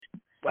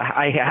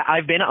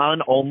I've been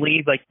on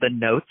only like the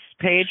notes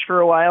page for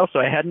a while, so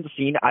I hadn't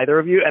seen either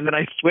of you, and then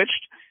I switched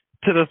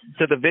to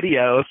the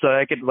video so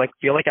I could like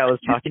feel like I was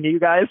talking to you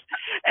guys,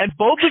 and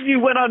both of you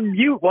went on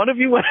mute. One of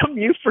you went on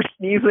mute for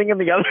sneezing,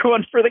 and the other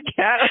one for the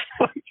cat.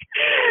 Like,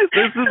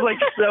 this is like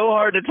so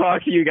hard to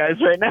talk to you guys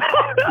right now.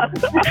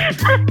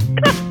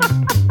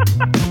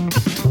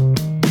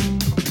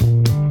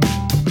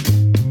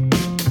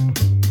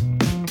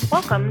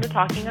 Welcome to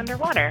Talking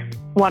Underwater.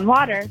 One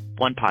water.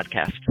 One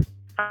podcast.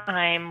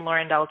 I'm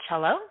Lauren Del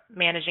Ciello,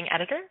 Managing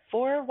Editor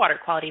for Water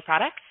Quality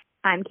Products.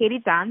 I'm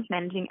Katie Johns,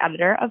 Managing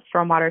Editor of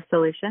Stormwater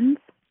Solutions.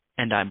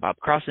 And I'm Bob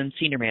Crossen,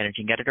 Senior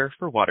Managing Editor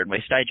for Water and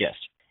Waste Digest.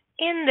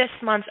 In this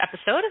month's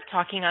episode of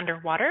Talking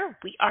Underwater,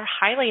 we are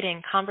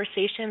highlighting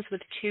conversations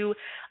with two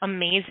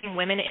amazing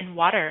women in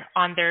water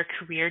on their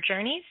career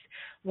journeys,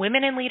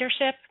 women in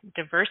leadership,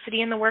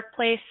 diversity in the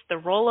workplace, the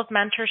role of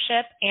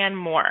mentorship, and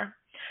more.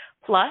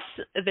 Plus,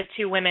 the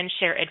two women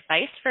share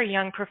advice for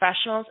young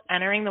professionals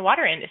entering the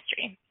water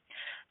industry.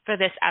 For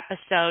this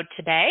episode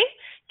today,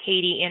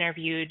 Katie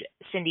interviewed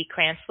Cindy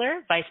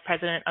Kranzler, Vice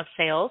President of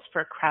Sales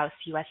for Kraus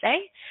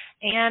USA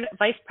and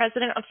Vice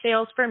President of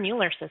Sales for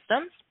Mueller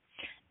Systems.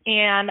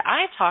 And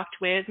I talked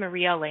with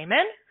Maria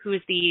Lehman, who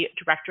is the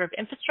Director of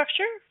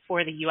Infrastructure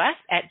for the U.S.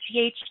 at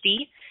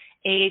GHD,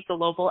 a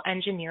global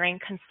engineering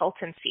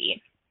consultancy.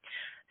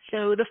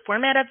 So the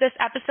format of this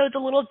episode is a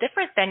little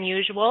different than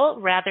usual.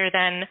 Rather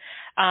than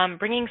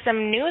bringing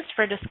some news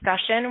for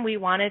discussion, we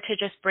wanted to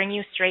just bring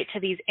you straight to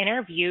these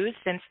interviews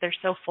since they're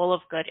so full of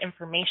good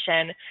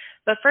information.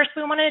 But first,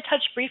 we wanted to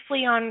touch briefly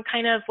on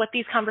kind of what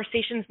these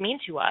conversations mean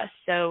to us.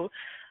 So,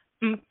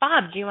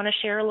 Bob, do you want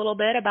to share a little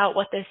bit about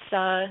what this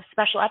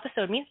special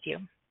episode means to you?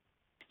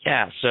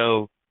 Yeah,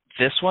 so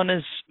this one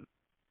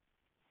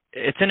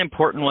it's an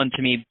important one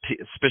to me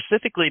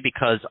specifically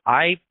because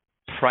I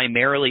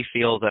primarily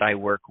feel that I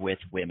work with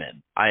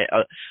women.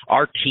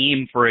 Our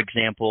team, for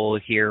example,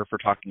 here for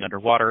Talking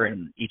Underwater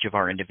and each of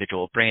our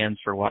individual brands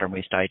for Water and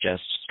Waste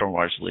Digest,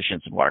 Stormwater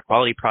Solutions, and Water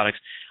Quality Products,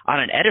 on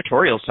an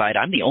editorial side,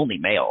 I'm the only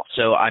male.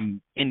 So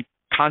I'm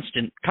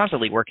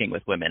constantly working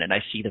with women, and I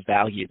see the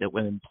value that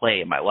women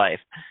play in my life.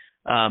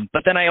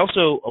 But then a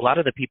lot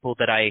of the people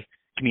that I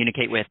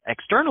communicate with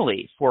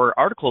externally for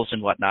articles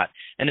and whatnot,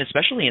 and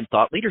especially in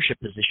thought leadership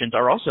positions,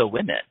 are also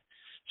women.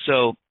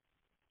 So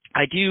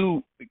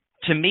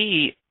to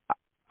me,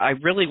 I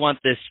really want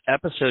this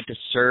episode to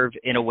serve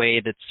in a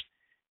way that's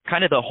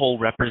kind of the whole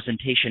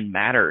representation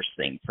matters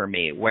thing for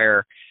me,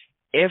 where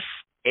if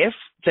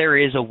there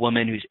is a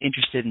woman who's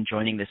interested in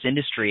joining this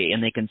industry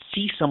and they can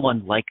see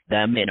someone like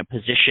them in a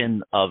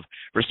position of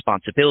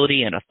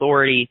responsibility and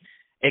authority,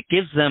 it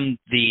gives them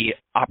the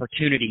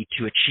opportunity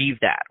to achieve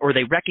that, or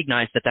they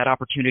recognize that that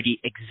opportunity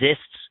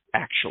exists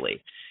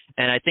actually.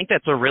 And I think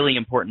that's a really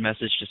important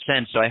message to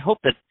send. So I hope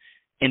that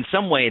in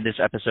some way, this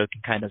episode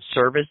can kind of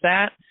serve as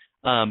that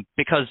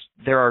because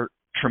there are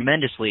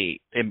tremendously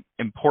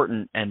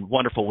important and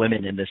wonderful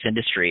women in this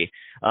industry,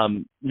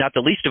 not the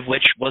least of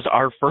which was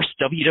our first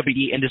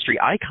WWE industry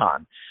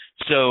icon.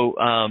 So,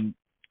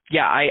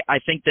 I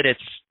think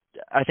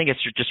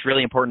it's just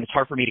really important. It's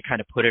hard for me to kind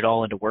of put it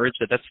all into words,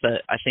 but that's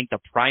I think the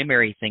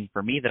primary thing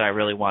for me that I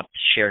really want to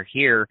share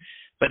here.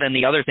 But then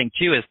the other thing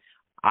too is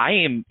I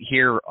am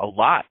here a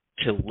lot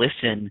to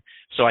listen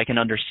so I can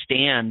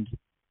understand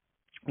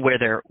where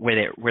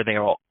they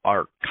all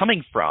are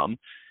coming from,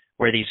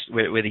 where these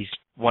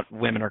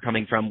women are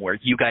coming from, where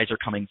you guys are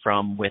coming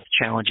from with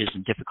challenges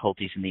and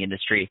difficulties in the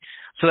industry,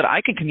 so that I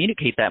can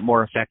communicate that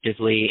more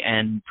effectively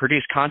and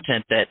produce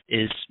content that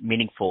is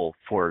meaningful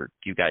for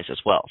you guys as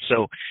well.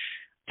 So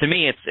to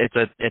me,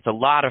 it's a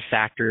lot of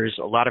factors,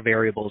 a lot of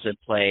variables at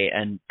play,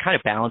 and kind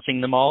of balancing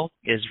them all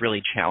is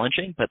really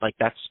challenging, but like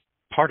that's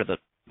part of the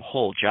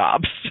whole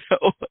job.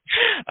 So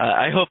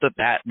I hope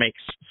that makes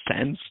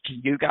sense to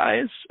you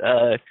guys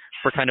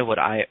for kind of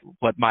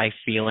what my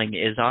feeling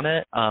is on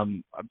it.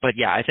 But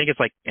yeah, I think it's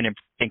like an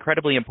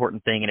incredibly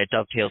important thing, and it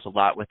dovetails a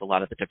lot with a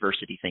lot of the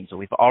diversity things that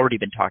we've already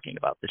been talking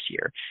about this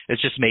year.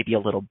 It's just maybe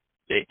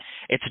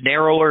it's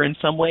narrower in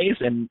some ways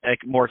and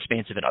more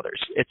expansive in others.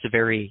 It's a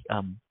very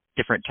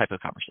different type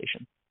of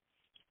conversation.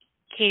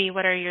 Katie,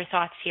 what are your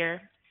thoughts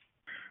here?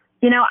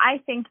 You know, I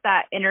think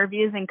that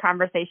interviews and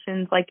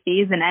conversations like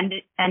these in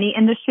any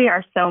industry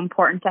are so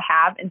important to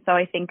have. And so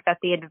I think that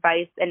the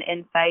advice and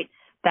insight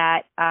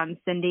that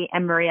Cindy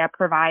and Maria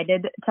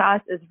provided to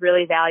us is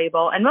really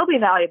valuable and will be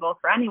valuable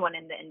for anyone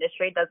in the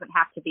industry. It doesn't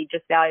have to be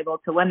just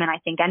valuable to women. I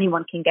think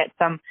anyone can get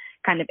some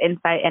kind of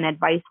insight and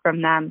advice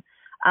from them.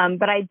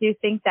 But I do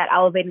think that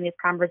elevating these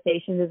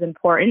conversations is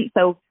important.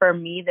 So for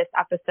me, this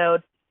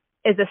episode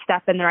is a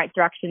step in the right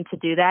direction to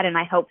do that. And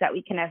I hope that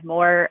we can have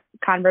more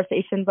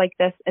conversations like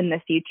this in the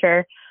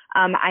future.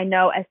 I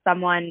know as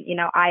someone,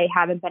 I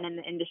haven't been in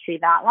the industry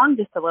that long,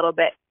 just a little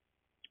bit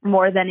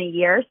more than a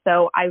year.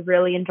 So I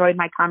really enjoyed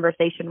my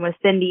conversation with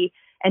Cindy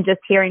and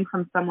just hearing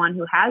from someone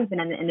who has been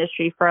in the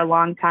industry for a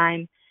long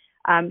time.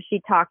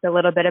 She talked a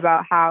little bit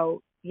about how,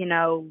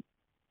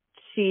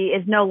 she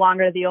is no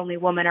longer the only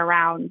woman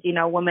around,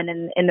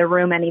 woman in the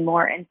room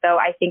anymore. And so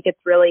I think it's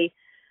really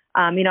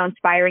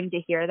inspiring to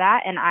hear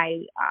that. And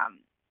I,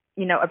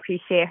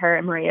 appreciate her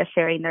and Maria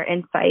sharing their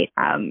insight.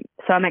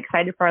 So I'm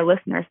excited for our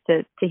listeners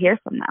to hear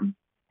from them.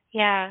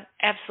 Yeah,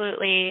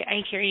 absolutely.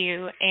 I hear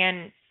you.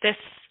 And this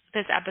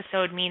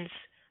episode means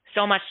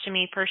so much to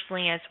me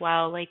personally as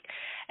well. Like,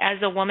 as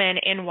a woman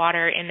in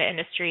water in the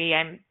industry,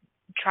 I'm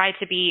try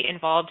to be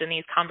involved in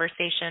these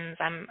conversations.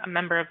 I'm a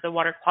member of the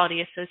Water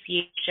Quality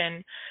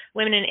Association,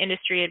 Women in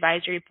Industry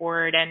Advisory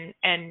Board,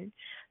 and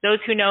those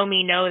who know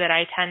me know that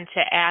I tend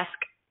to ask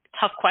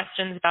tough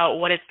questions about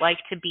what it's like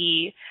to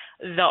be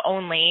the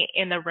only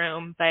in the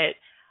room. But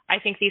I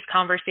think these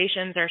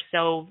conversations are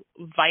so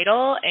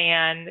vital,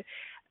 and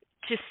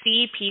to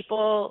see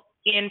people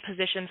in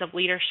positions of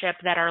leadership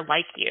that are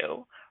like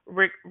you,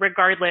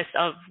 regardless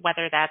of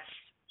whether that's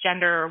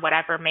gender or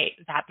whatever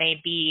that may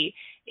be,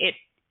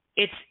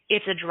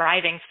 it's a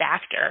driving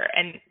factor.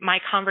 And my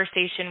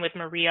conversation with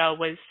Maria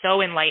was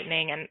so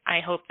enlightening, and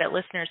I hope that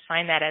listeners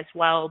find that as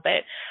well.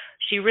 But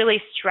she really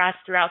stressed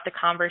throughout the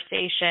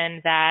conversation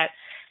that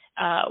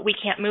we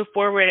can't move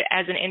forward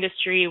as an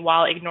industry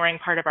while ignoring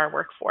part of our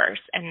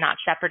workforce and not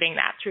shepherding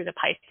that through the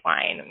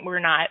pipeline. We're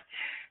not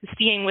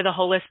seeing with a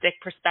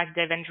holistic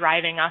perspective and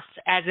driving us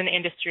as an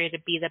industry to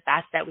be the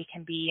best that we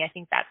can be. I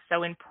think that's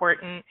so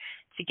important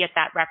to get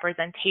that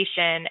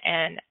representation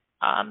and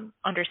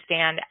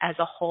understand as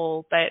a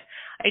whole. But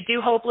I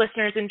do hope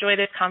listeners enjoy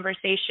this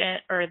conversation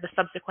or the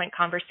subsequent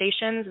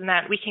conversations, and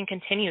that we can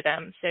continue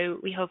them. So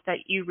we hope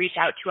that you reach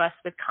out to us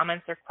with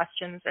comments or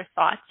questions or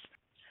thoughts.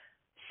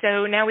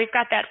 So now we've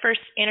got that first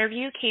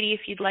interview. Katie,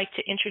 if you'd like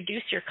to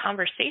introduce your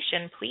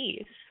conversation,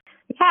 please.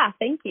 Yeah,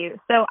 thank you.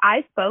 So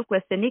I spoke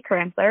with Cindy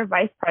Kranzler,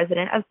 Vice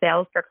President of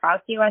Sales for Krause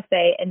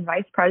USA and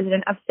Vice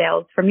President of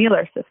Sales for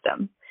Mueller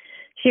Systems.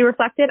 She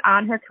reflected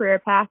on her career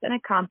path and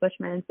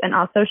accomplishments, and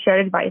also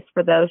shared advice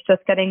for those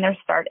just getting their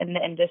start in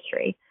the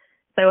industry.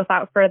 So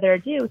without further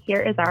ado,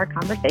 here is our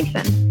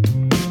conversation.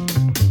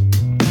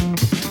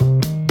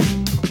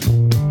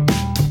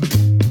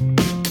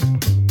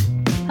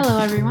 Hello,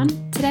 everyone.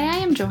 Today I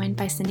am joined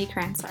by Cindy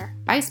Kranzler,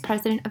 Vice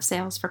President of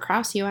Sales for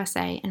Krause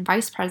USA and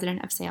Vice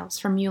President of Sales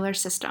for Mueller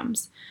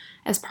Systems.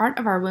 As part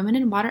of our Women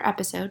in Water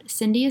episode,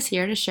 Cindy is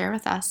here to share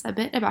with us a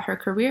bit about her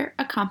career,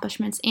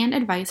 accomplishments, and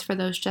advice for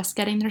those just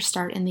getting their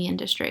start in the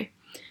industry.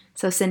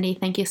 So Cindy,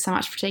 thank you so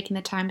much for taking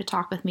the time to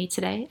talk with me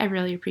today. I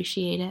really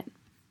appreciate it.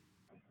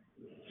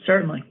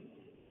 Certainly.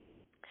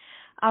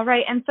 All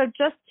right. And so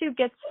just to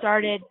get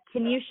started,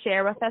 can you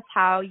share with us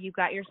how you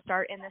got your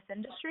start in this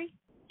industry?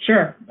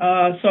 Sure.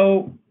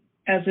 So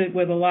as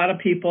with a lot of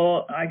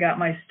people, I got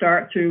my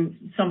start through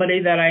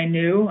somebody that I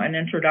knew, an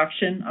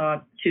introduction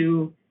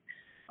to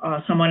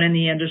someone in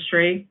the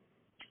industry.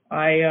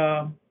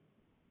 I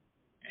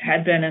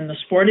had been in the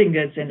sporting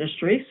goods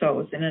industry, so it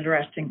was an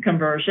interesting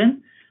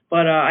conversion.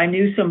 But I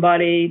knew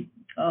somebody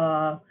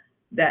that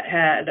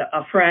had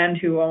a friend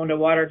who owned a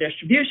water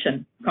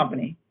distribution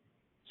company.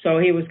 So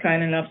he was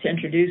kind enough to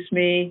introduce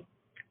me.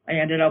 I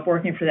ended up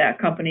working for that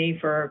company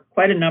for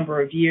quite a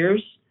number of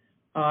years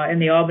in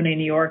the Albany,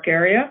 New York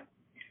area.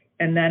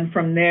 And then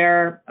from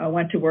there, I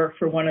went to work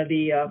for one of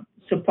the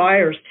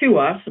suppliers to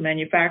us, a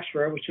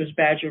manufacturer, which was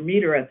Badger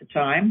Meter at the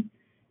time.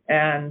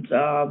 And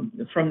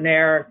from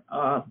there,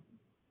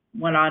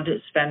 went on to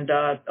spend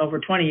over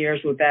 20 years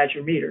with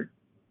Badger Meter.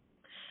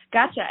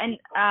 Gotcha. And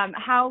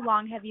how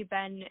long have you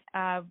been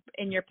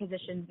in your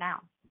positions now?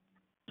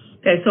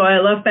 Okay, so I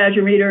left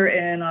Badger Meter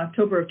in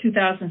October of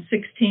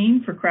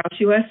 2016 for Krause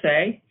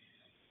USA,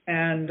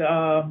 and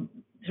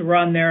to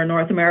run their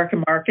North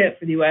American market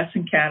for the U.S.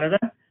 and Canada.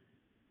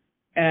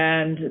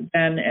 And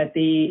then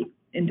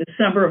in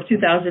December of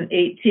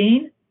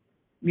 2018,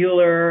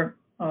 Mueller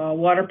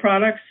Water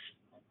Products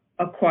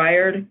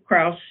acquired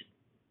Krause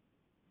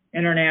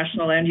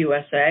International and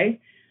USA.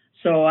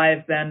 So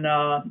I've been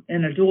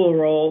in a dual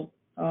role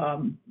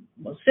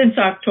since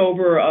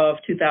October of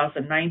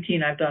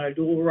 2019. I've done a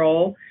dual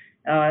role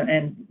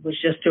and was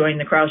just doing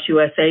the Krause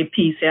USA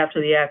piece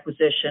after the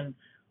acquisition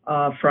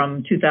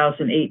from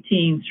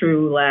 2018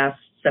 through last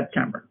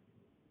September.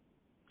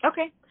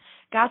 Okay,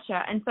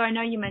 gotcha. And so I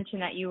know you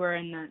mentioned that you were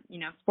in the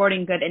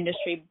sporting good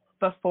industry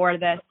before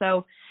this.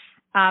 So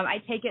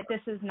I take it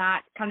this is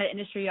not kind of the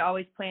industry you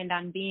always planned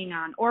on being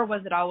on, or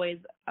was it always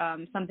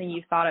something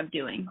you thought of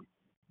doing?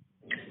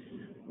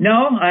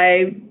 No,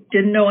 I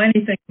didn't know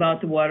anything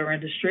about the water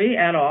industry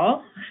at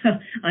all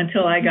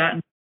until I got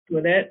involved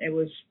with it. It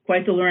was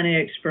quite the learning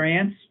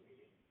experience.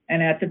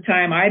 And at the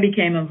time I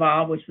became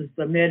involved, which was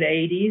the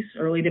mid-'80s,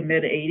 early to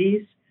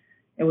mid-'80s,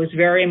 it was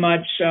very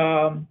much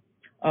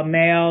a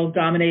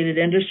male-dominated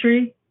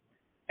industry.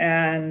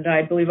 And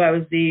I believe I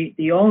was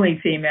the only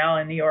female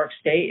in New York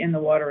State in the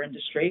water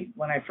industry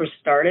when I first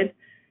started.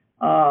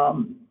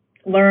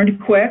 Learned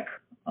quick,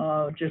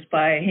 just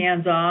by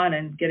hands-on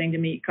and getting to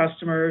meet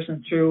customers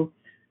and through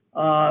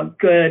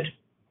good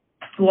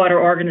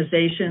water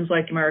organizations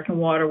like American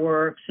Water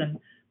Works and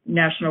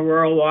National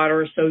Rural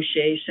Water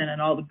Association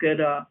and all the good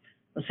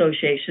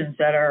associations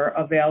that are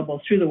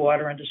available through the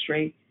water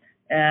industry.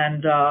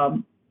 And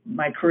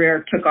my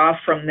career took off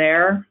from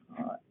there.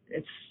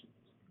 It's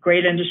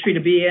great industry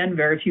to be in.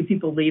 Very few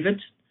people leave it.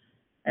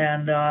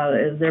 And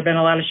there have been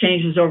a lot of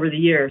changes over the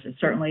years. It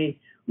certainly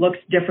looks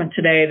different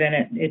today than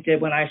it did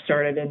when I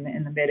started in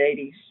the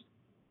mid-'80s.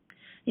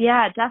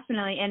 Yeah,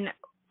 definitely. And,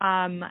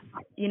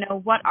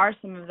 what are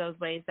some of those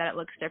ways that it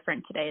looks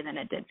different today than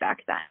it did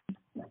back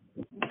then?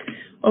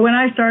 Well, when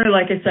I started,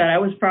 like I said, I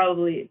was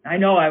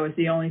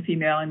the only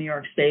female in New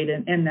York State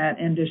in that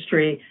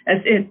industry,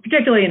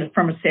 particularly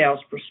from a sales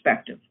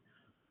perspective.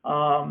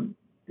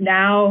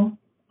 Now,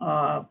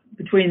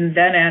 between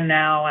then and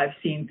now, I've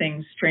seen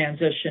things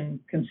transition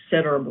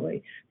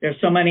considerably. There's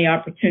so many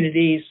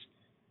opportunities,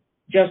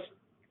 just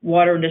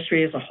water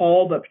industry as a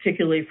whole, but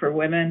particularly for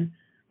women,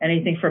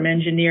 anything from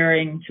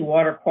engineering to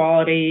water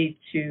quality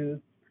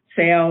to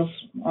sales,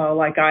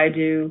 like I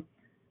do,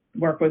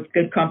 work with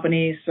good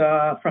companies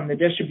from the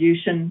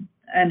distribution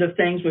end of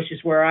things, which is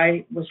where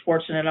I was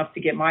fortunate enough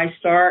to get my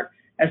start,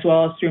 as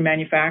well as through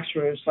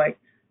manufacturers like,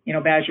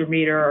 Badger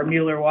Meter or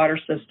Mueller Water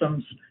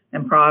Systems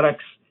and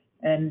products.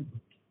 And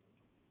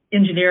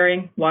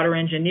engineering, water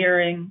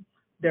engineering.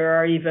 There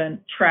are even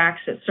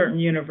tracks at certain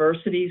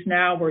universities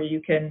now where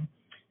you can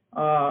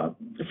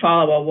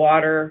follow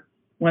a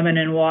women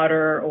in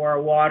water or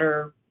a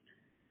water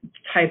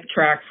type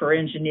track for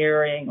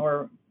engineering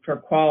or for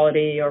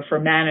quality or for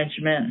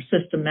management or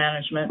system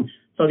management.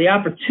 So the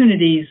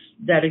opportunities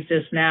that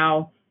exist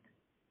now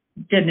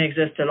didn't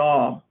exist at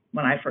all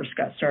when I first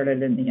got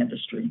started in the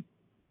industry.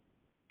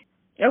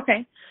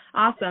 Okay,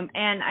 awesome.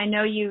 And I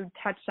know you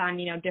touched on,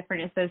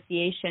 different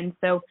associations.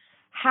 So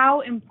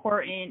how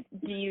important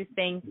do you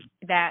think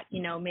that,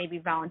 maybe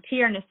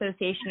volunteer and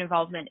association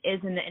involvement is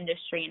in the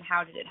industry, and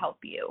how did it help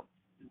you?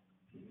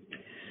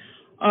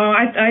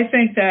 I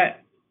think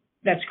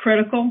that's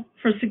critical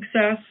for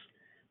success.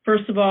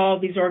 First of all,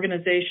 these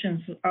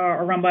organizations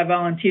are run by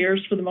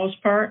volunteers for the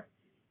most part.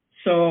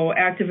 So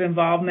active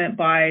involvement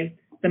by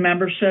the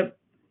membership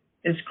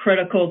is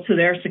critical to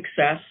their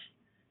success.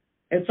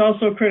 It's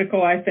also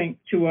critical, I think,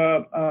 to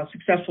a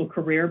successful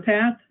career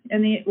path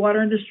in the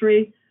water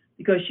industry,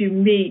 because you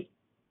meet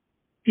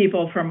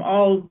people from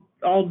all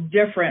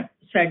different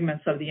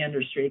segments of the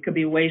industry. It could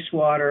be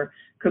wastewater,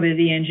 could be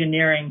the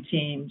engineering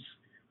teams,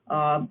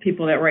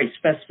 people that write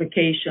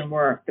specification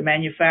work, the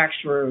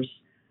manufacturers,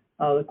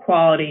 the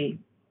quality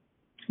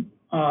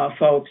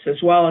folks, as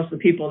well as the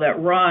people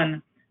that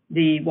run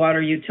the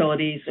water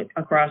utilities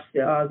across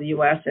the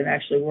U.S. and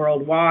actually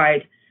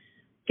worldwide,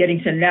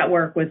 getting to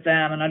network with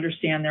them and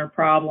understand their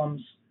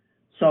problems.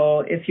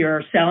 So if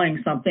you're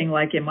selling something,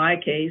 like in my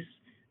case,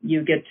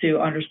 you get to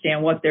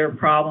understand what their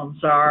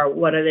problems are,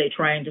 what are they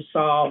trying to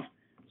solve,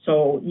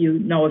 so you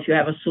know if you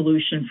have a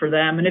solution for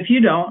them. And if you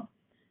don't,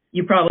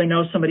 you probably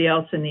know somebody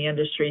else in the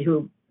industry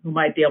who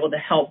might be able to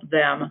help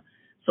them.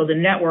 So the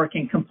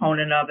networking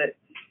component of it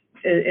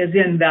is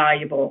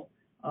invaluable.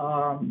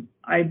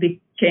 I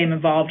became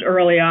involved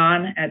early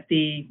on at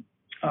the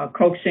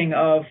coaxing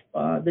of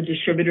the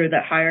distributor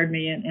that hired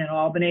me in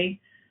Albany,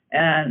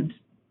 and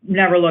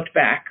never looked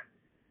back.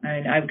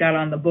 I've got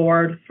on the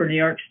board for New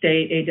York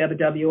State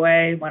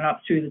AWWA, went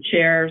up through the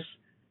chairs,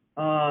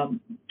 and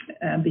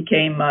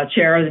became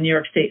chair of the New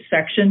York State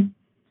section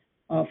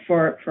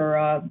for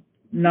a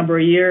number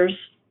of years.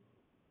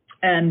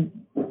 And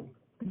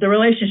the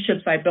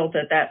relationships I built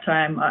at that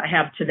time I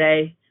have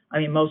today.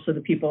 Most of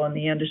the people in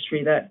the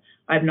industry that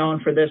I've known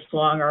for this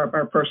long are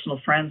personal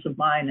friends of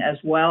mine as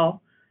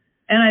well.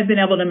 And I've been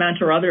able to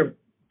mentor other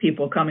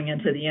people coming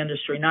into the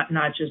industry, not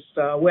just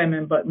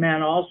women, but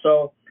men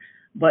also.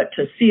 But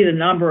to see the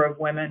number of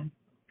women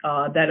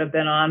that have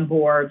been on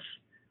boards,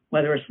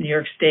 whether it's New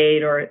York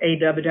State or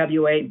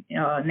AWWA,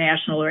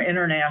 national or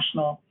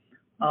international,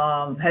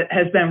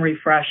 has been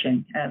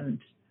refreshing. And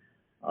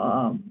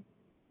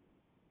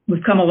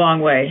we've come a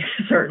long way,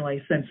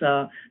 certainly,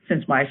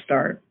 since my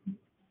start.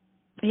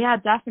 Yeah,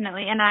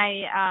 definitely. And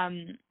I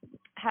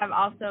have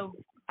also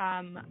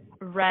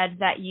read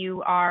that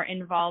you are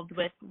involved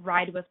with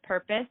Ride with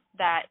Purpose,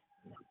 that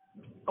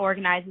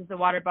organizes the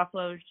Water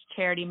Buffalo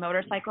charity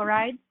motorcycle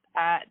rides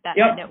that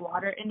end at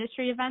water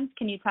industry events.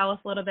 Can you tell us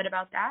a little bit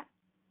about that?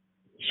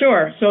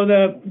 Sure. So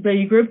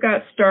the group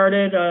got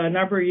started a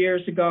number of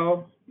years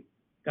ago.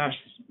 Gosh,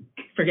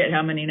 forget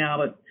how many now,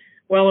 but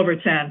well over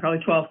 10,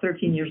 probably 12,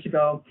 13 years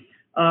ago.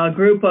 A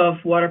group of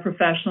water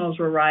professionals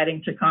were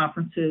riding to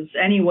conferences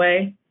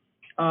anyway.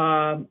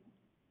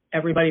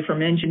 Everybody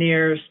from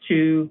engineers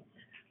to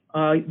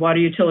water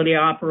utility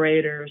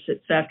operators,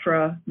 et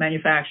cetera,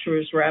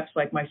 manufacturers, reps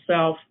like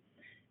myself.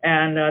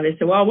 And they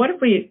said, well, what if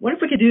we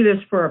could do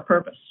this for a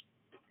purpose?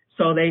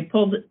 So they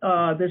pulled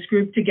this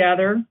group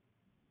together,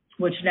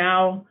 which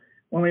now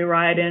when we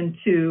ride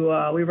into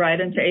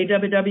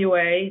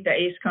AWWA, the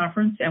ACE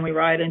conference, and we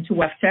ride into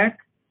WEFTEC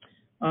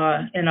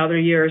in other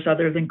years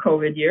other than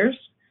COVID years.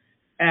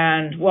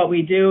 And what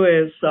we do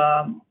is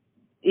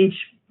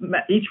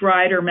each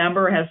rider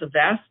member has a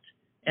vest,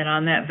 and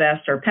on that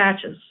vest are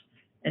patches.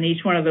 And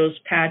each one of those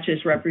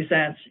patches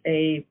represents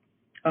a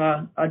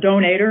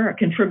donator, a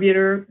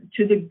contributor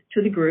to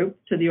the group,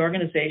 to the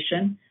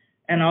organization.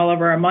 And all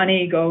of our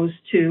money goes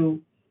to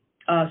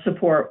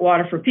support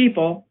Water for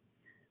People,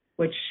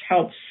 which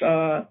helps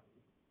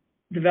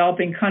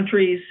developing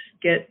countries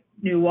get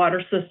new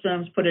water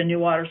systems, put in new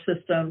water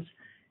systems.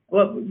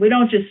 Well, we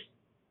don't just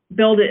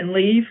build it and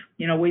leave.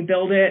 We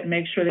build it and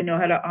make sure they know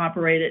how to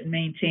operate it and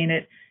maintain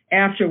it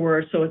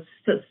afterwards, so it's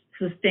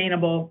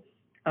sustainable,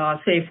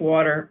 safe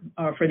water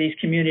for these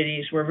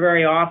communities where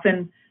very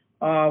often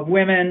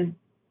women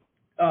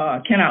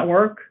cannot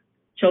work,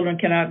 children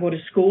cannot go to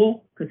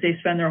school because they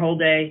spend their whole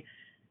day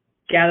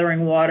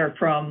gathering water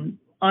from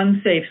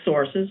unsafe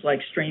sources like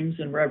streams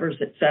and rivers,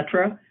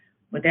 etc.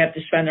 But they have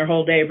to spend their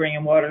whole day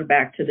bringing water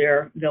back to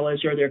their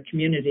village or their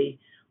community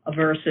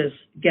versus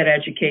get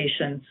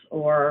educations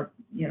or,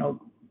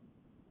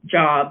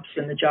 jobs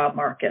in the job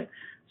market.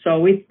 So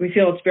we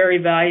feel it's very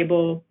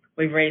valuable.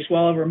 We've raised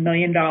well over $1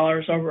 million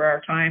over our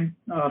time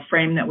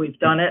frame that we've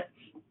done it.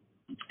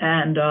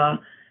 And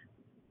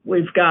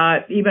we've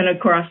got, even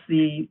across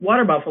the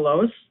Water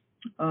Buffaloes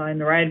in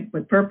the Ride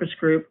with Purpose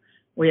group,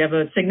 we have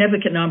a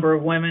significant number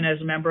of women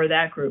as a member of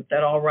that group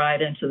that all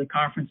ride into the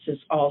conferences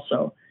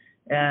also.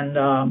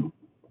 And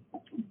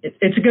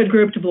it's a good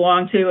group to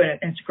belong to, and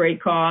it's a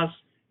great cause.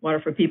 Water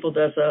for People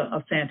does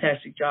a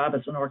fantastic job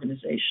as an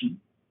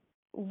organization.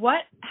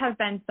 What have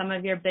been some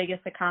of your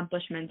biggest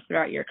accomplishments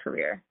throughout your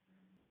career?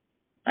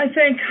 I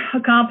think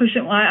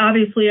accomplishment,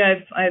 obviously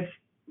I've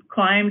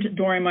climbed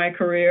during my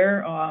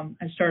career.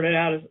 I started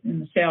out in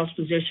the sales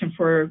position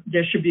for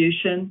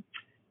distribution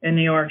in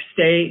New York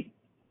State,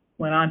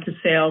 went on to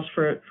sales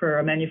for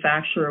a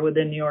manufacturer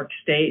within New York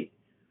State,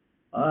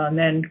 and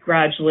then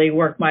gradually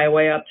worked my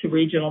way up to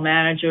regional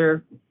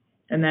manager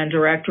and then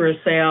director of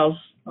sales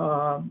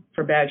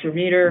for Badger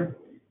Meter,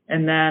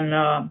 and then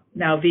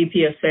now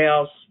VP of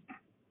sales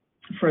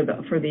for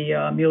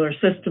the Mueller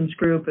Systems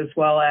Group, as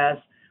well as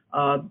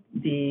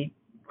the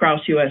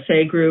Crouse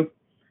USA Group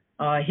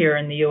here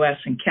in the U.S.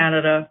 and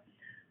Canada.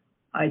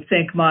 I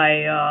think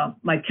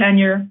my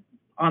tenure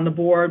on the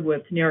board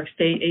with New York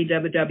State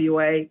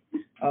AWWA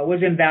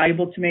was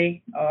invaluable to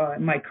me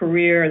in my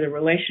career. The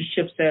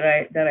relationships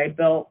that I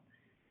built,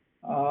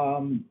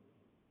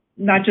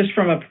 not just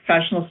from a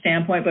professional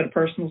standpoint, but a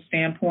personal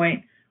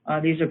standpoint.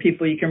 These are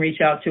people you can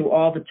reach out to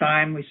all the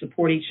time. We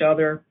support each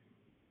other.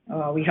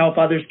 We help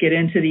others get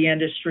into the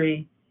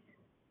industry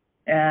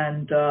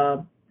and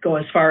go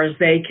as far as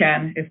they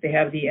can if they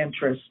have the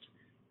interest.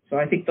 So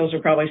I think those are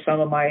probably some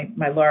of my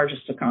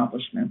largest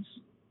accomplishments.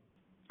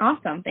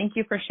 Awesome. Thank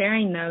you for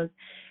sharing those.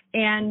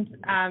 And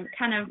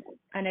kind of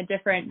in a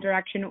different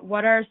direction,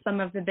 what are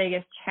some of the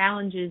biggest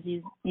challenges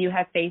you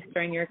have faced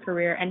during your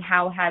career, and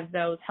how have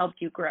those helped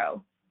you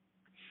grow?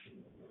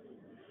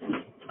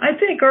 I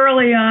think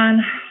early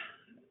on,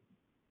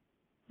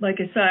 like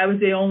I said, I was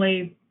the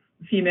only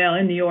female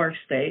in New York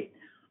State.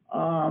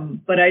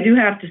 But I do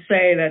have to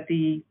say that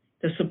the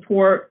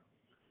support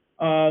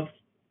of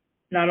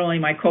not only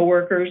my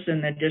coworkers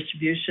in the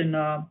distribution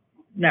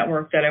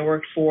network that I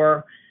worked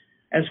for,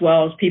 as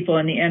well as people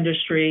in the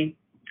industry,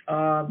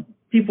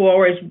 people are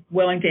always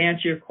willing to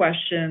answer your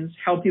questions,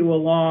 help you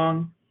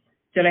along.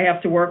 Did I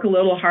have to work a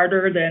little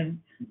harder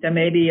than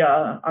maybe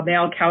a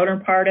male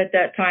counterpart at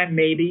that time?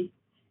 Maybe.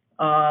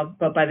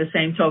 But by the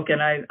same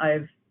token,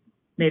 I've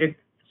made a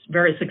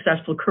very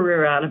successful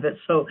career out of it.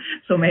 So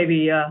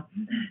maybe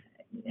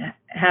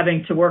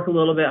having to work a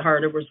little bit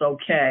harder was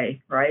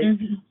okay, right?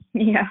 Mm-hmm.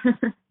 Yeah.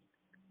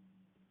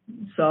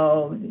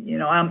 So,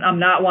 I'm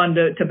not one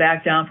to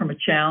back down from a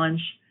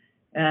challenge.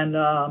 And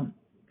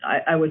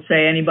I would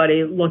say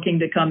anybody looking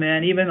to come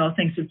in, even though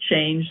things have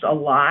changed a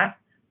lot,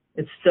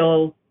 it's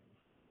still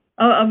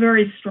a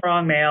very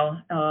strong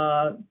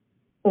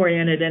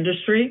male-oriented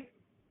industry.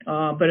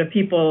 But if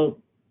people,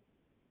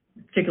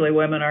 particularly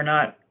women, are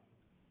not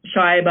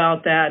shy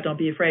about that, don't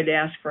be afraid to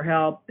ask for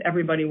help.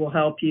 Everybody will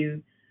help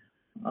you.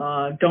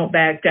 Don't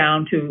back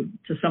down to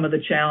some of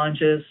the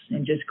challenges,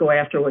 and just go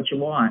after what you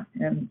want,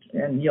 and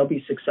you'll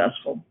be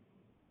successful.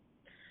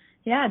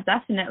 Yeah,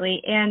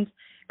 definitely. And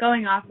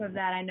going off of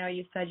that, I know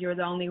you said you were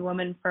the only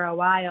woman for a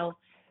while.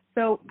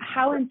 So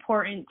how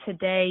important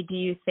today do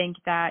you think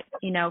that,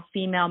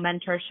 female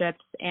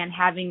mentorships and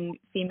having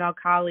female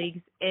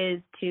colleagues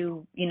is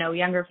to,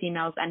 younger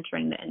females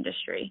entering the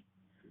industry?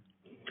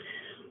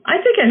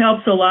 I think it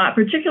helps a lot,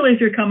 particularly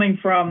if you're coming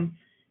from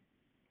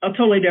a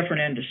totally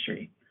different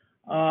industry.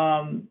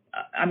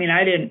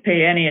 I didn't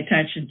pay any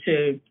attention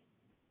to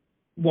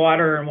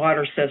water and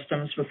water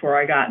systems before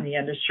I got in the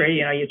industry.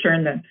 You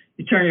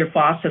turn your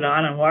faucet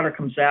on and water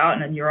comes out,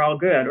 and then you're all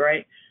good,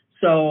 right?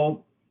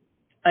 So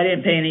I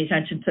didn't pay any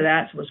attention to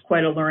that. So it was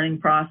quite a learning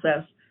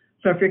process.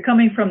 So if you're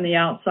coming from the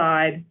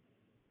outside,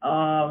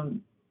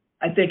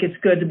 I think it's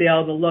good to be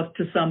able to look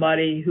to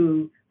somebody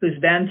who's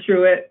been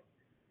through it.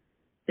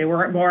 They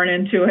weren't born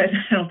into it.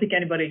 I don't think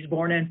anybody's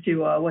born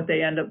into what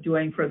they end up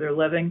doing for their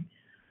living.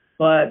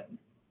 But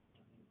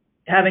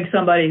having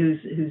somebody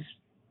who's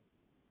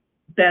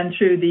been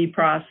through the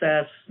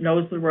process,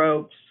 knows the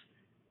ropes,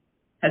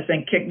 has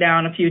been kicked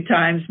down a few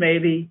times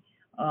maybe,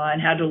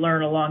 and had to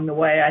learn along the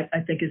way, I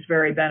think is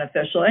very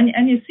beneficial.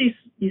 And you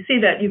see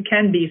that you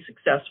can be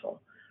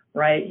successful,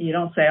 right? You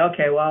don't say,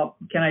 okay, well,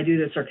 can I do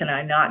this or can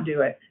I not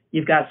do it?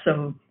 You've got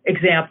some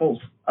examples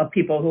of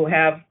people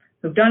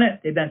who've done it.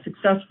 They've been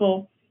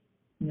successful,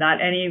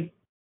 not anywhere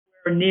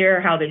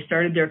near how they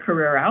started their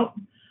career out,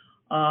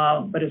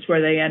 but it's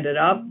where they ended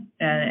up,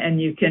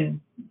 and you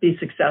can be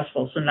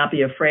successful. So not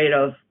be afraid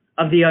of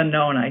the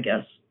unknown, I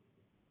guess.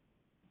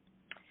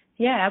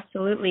 Yeah,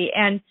 absolutely.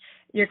 And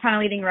you're kind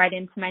of leading right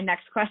into my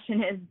next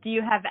question is, do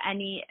you have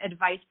any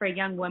advice for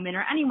young women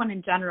or anyone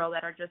in general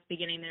that are just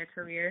beginning their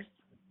careers?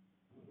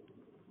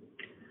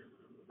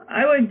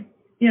 I would,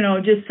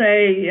 just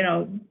say,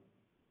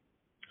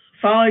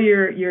 follow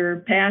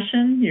your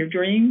passion, your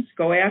dreams,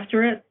 go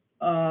after it.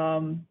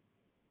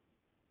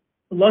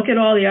 Look at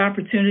all the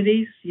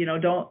opportunities,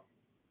 don't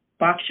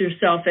box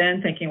yourself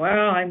in thinking,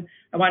 well, I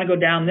want to go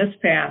down this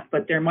path,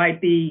 but there might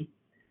be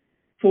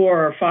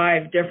 4 or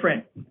 5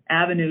 different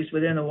avenues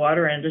within the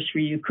water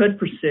industry you could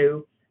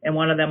pursue, and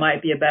one of them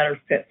might be a better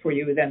fit for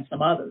you than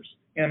some others.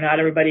 Not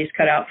everybody's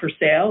cut out for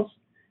sales,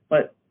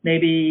 but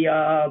maybe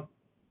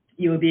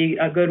you would be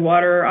a good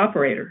water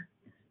operator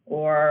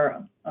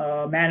or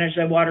manage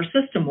a water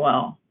system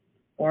well,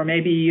 or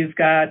maybe you've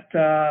got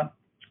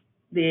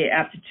the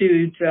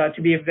aptitude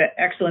to be an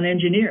excellent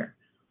engineer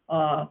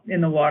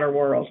in the water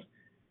world.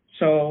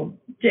 So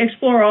to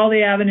explore all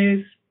the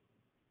avenues,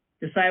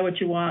 decide what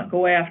you want,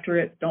 go after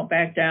it, don't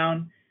back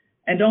down,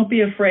 and don't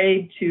be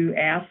afraid to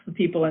ask the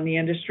people in the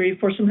industry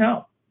for some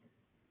help.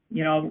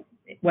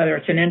 Whether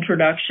it's an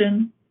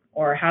introduction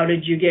or how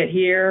did you get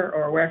here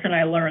or where can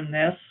I learn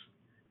this?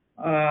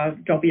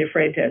 Don't be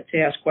afraid to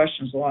ask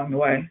questions along the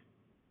way.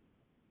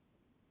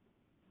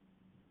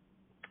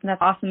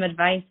 That's awesome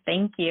advice.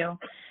 Thank you.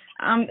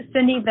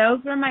 Cindy, those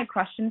were my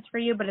questions for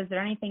you, but is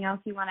there anything else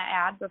you want to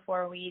add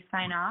before we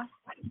sign off?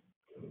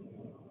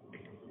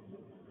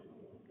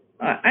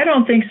 I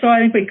don't think so. I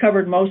think we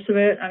covered most of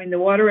it. I mean, the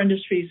water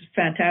industry is a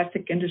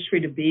fantastic industry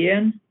to be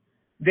in.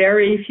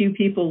 Very few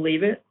people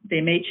leave it.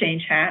 They may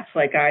change hats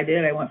like I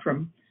did. I went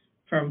from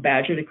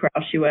Badger to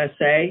Crouse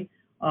USA,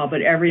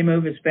 but every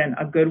move has been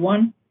a good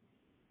one.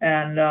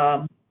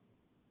 And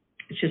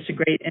it's just a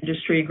great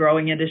industry,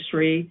 growing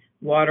industry.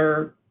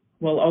 Water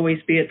will always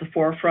be at the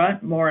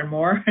forefront more and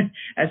more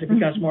as it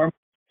becomes more and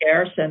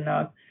more scarce.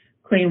 And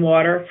clean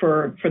water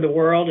for the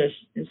world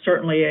is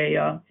certainly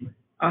a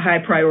high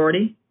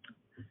priority.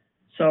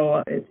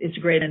 So it's a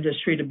great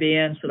industry to be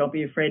in, so don't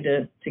be afraid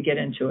to get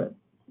into it.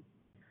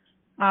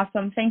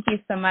 Awesome. Thank you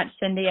so much,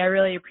 Cindy. I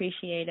really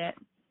appreciate it.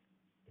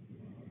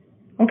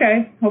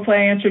 Okay. Hopefully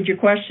I answered your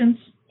questions.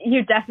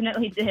 You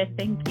definitely did.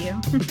 Thank you.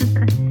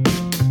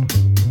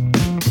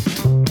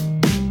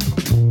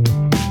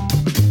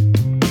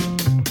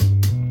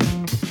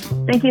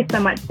 Thank you so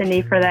much,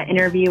 Cindy, for that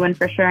interview and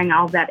for sharing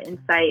all of that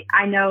insight.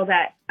 I know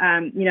that,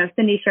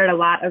 Cindy shared a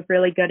lot of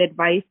really good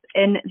advice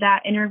in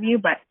that interview,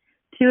 but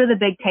 2 of the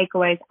big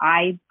takeaways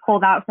I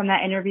pulled out from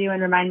that interview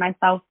and remind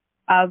myself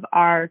of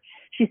are,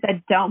 she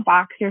said, don't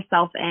box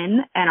yourself in,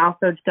 and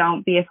also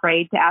don't be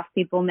afraid to ask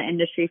people in the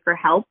industry for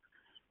help.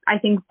 I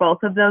think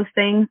both of those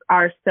things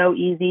are so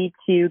easy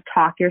to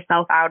talk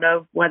yourself out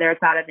of, whether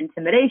it's out of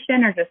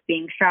intimidation or just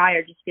being shy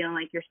or just feeling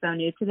like you're so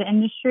new to the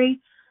industry.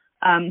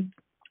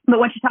 But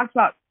when she talked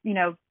about,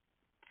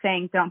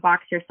 saying don't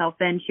box yourself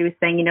in, she was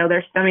saying,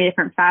 there's so many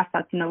different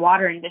facets in the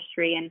water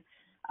industry, and,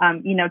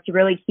 to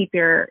really keep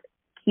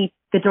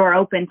the door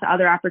open to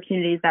other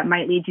opportunities that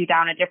might lead you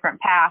down a different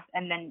path.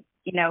 And then,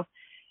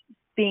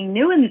 being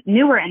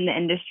newer in the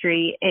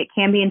industry, it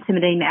can be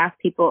intimidating to ask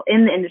people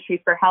in the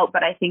industry for help.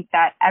 But I think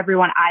that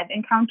everyone I've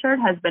encountered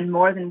has been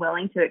more than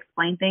willing to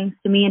explain things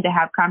to me and to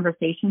have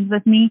conversations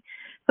with me.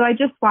 So I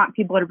just want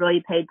people to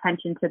really pay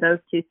attention to those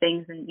 2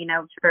 things and,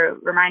 to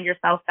remind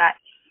yourself that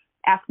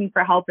asking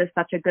for help is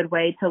such a good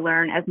way to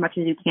learn as much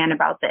as you can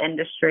about the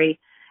industry.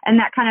 And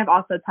that kind of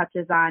also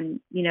touches on,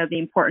 the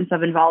importance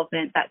of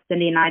involvement that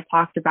Cindy and I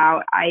talked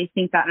about. I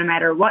think that no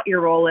matter what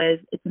your role is,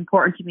 it's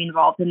important to be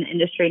involved in the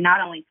industry,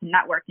 not only to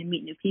network and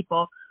meet new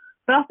people,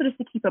 but also just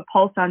to keep a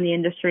pulse on the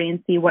industry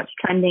and see what's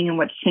trending and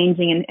what's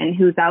changing and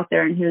who's out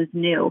there and who's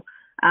new.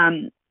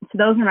 So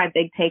those are my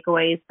big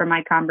takeaways from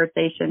my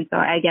conversation. So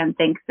again,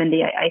 thanks,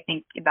 Cindy. I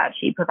think that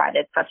she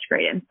provided such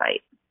great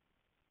insight.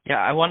 Yeah,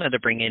 I wanted to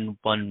bring in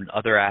one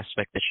other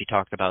aspect that she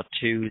talked about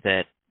too,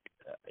 that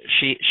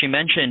she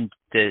mentioned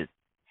the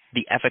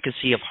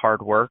efficacy of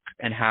hard work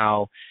and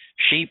how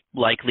she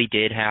likely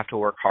did have to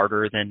work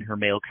harder than her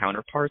male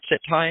counterparts at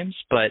times,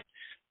 but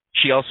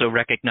she also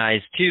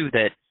recognized too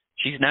that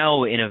she's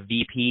now in a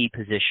VP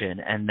position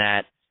and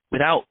that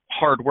without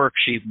hard work,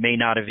 she may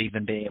not have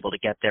even been able to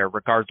get there,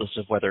 regardless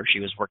of whether she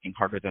was working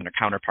harder than her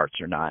counterparts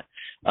or not.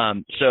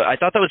 So I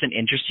thought that was an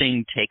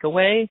interesting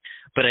takeaway,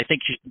 but I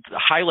think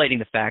highlighting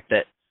the fact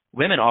that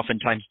women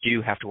oftentimes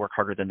do have to work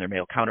harder than their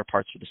male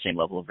counterparts for the same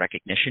level of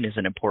recognition is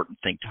an important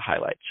thing to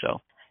highlight.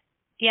 So,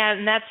 yeah,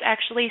 and that's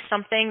actually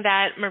something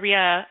that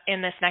Maria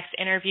in this next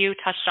interview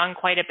touched on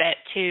quite a bit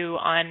too,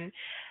 on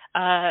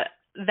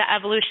the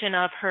evolution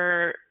of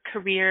her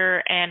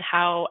career and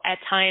how at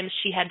times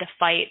she had to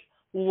fight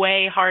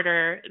way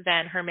harder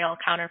than her male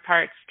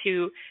counterparts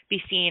to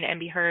be seen and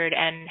be heard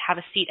and have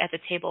a seat at the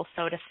table,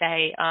 so to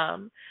say.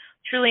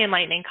 Truly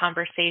enlightening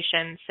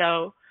conversation.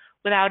 So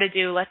without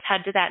ado, let's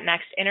head to that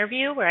next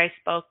interview where I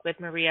spoke with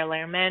Maria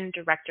Lehrman,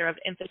 Director of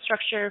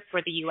Infrastructure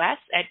for the U.S.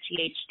 at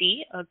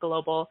GHD, a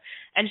global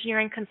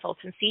engineering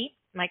consultancy.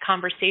 My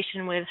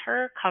conversation with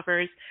her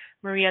covers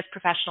Maria's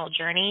professional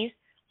journey,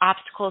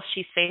 obstacles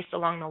she's faced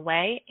along the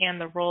way, and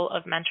the role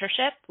of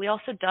mentorship. We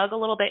also dug a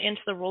little bit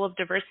into the role of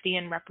diversity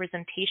and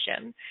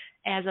representation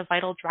as a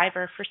vital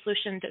driver for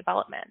solution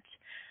development.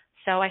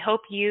 So I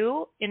hope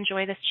you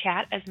enjoy this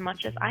chat as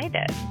much as I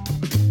did.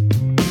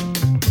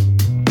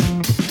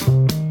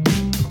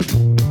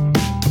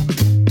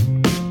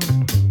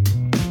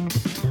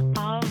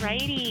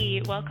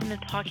 Alrighty, welcome to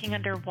Talking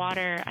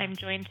Underwater. I'm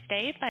joined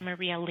today by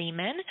Maria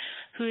Lehrman,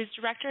 who is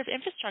Director of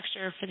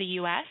Infrastructure for the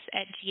U.S.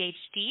 at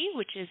GHD,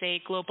 which is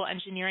a global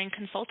engineering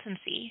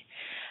consultancy.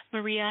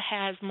 Maria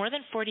has more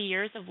than 40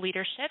 years of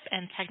leadership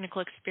and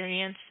technical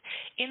experience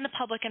in the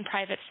public and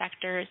private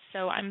sectors,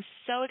 so I'm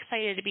so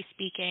excited to be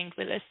speaking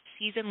with a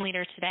seasoned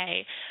leader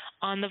today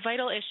on the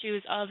vital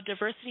issues of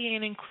diversity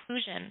and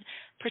inclusion,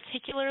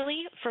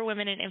 particularly for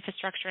women in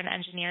infrastructure and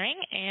engineering,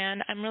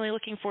 and I'm really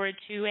looking forward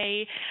to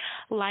a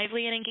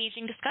lively and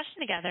engaging discussion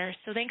together.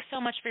 So thanks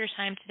so much for your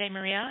time today,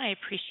 Maria. I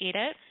appreciate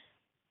it.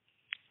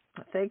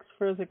 Thanks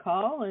for the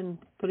call and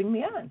putting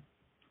me on.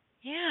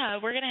 Yeah,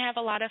 we're going to have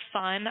a lot of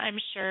fun, I'm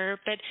sure.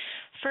 But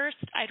first,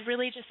 I'd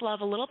really just love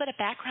a little bit of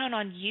background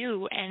on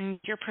you and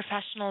your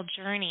professional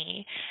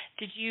journey.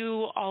 Did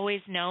you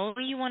always know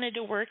you wanted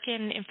to work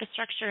in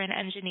infrastructure and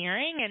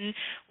engineering? And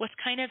what's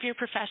kind of your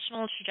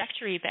professional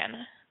trajectory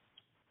been?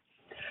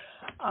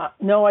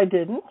 No, I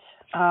didn't.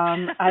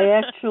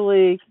 I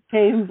actually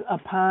came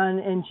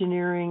upon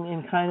engineering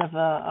in kind of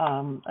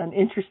an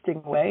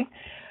interesting way.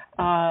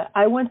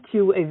 I went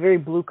to a very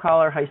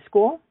blue-collar high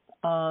school.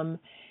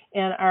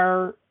 And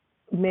our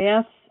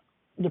math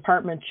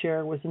department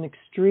chair was an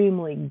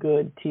extremely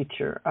good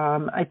teacher.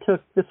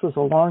 This was a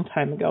long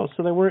time ago,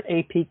 so there weren't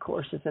AP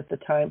courses at the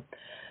time,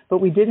 but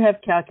we did have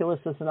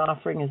calculus as an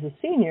offering as a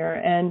senior,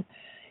 and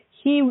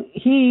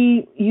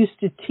he used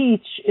to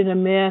teach in a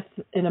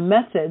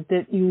method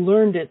that you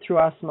learned it through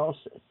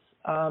osmosis.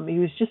 He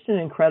was just an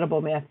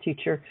incredible math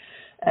teacher.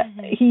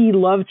 He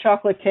loved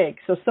chocolate cake,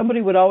 so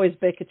somebody would always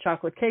bake a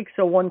chocolate cake.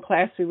 So one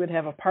class we would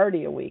have a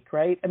party a week,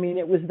 right? I mean,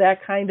 it was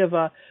that kind of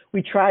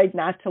we tried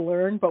not to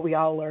learn, but we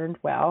all learned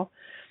well.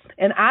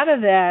 And out of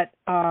that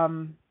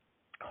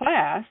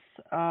class,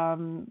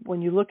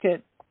 when you look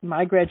at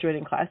my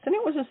graduating class, and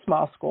it was a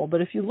small school, but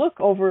if you look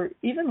over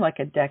even like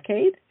a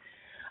decade,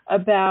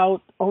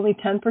 about only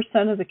 10%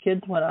 of the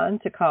kids went on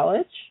to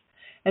college.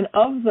 And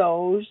of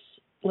those,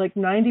 like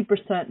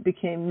 90%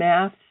 became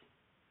math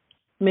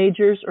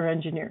majors or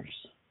engineers.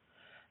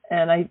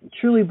 And I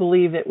truly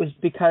believe it was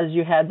because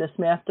you had this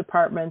math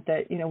department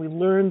that, we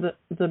learned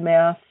the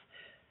math.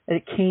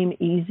 It came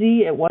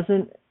easy. It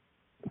wasn't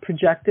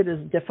projected as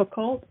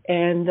difficult.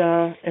 And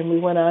we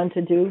went on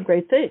to do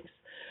great things.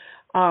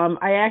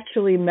 I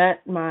actually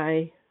met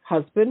my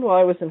husband while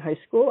I was in high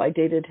school. I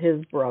dated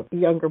his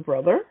younger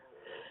brother.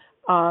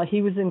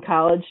 He was in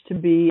college to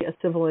be a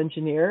civil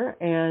engineer,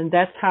 and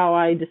that's how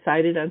I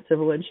decided on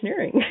civil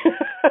engineering.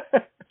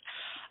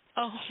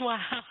 Oh,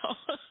 wow.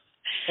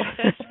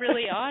 That's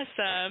really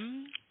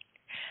awesome.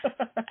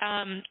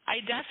 I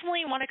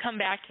definitely want to come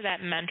back to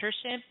that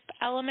mentorship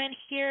element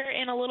here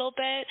in a little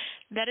bit.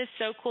 That is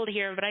so cool to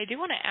hear. But I do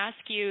want to ask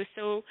you,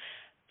 so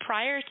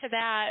prior to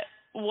that,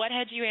 what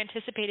had you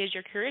anticipated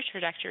your career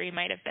trajectory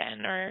might have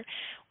been, or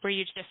were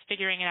you just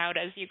figuring it out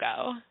as you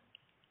go?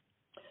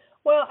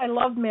 Well, I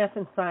loved math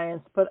and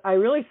science, but I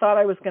really thought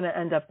I was going to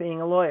end up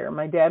being a lawyer.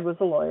 My dad was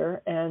a lawyer,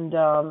 and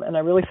I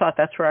really thought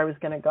that's where I was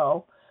going to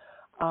go.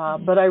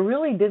 But I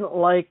really didn't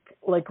like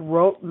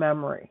rote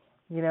memory.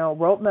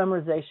 Rote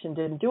memorization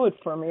didn't do it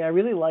for me. I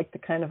really liked the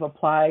kind of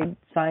applied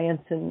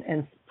science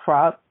and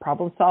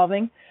problem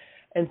solving.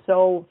 And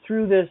so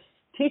through this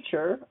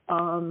teacher,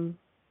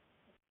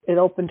 it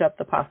opened up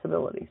the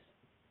possibilities.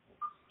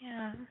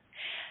 Yeah,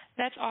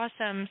 that's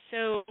awesome.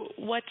 So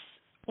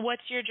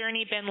what's your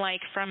journey been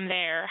like from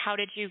there? How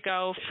did you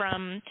go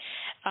from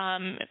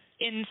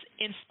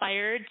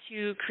inspired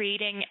to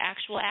creating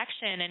actual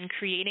action and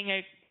creating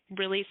a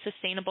really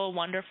sustainable,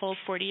 wonderful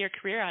 40-year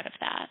career out of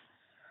that?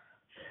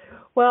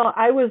 Well,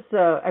 I was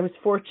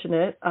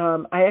fortunate.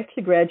 I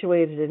actually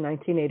graduated in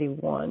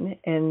 1981,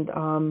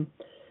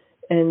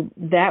 and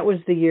that was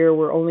the year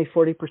where only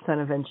 40%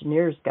 of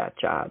engineers got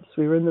jobs.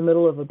 We were in the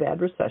middle of a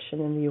bad recession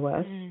in the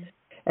U.S.,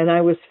 and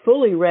I was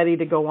fully ready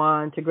to go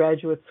on to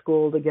graduate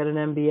school to get an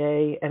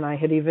MBA, and I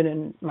had even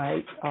in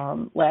my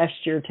last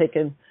year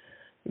taken,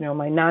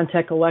 my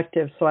non-tech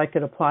electives so I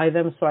could apply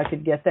them so I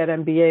could get that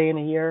MBA in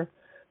a year,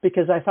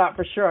 because I thought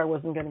for sure I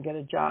wasn't going to get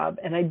a job.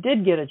 And I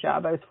did get a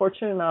job. I was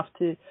fortunate enough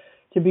to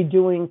be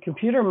doing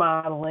computer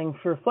modeling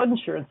for flood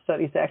insurance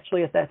studies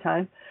actually at that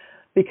time,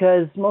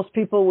 because most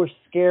people were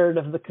scared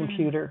of the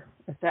computer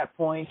at that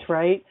point,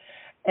 right?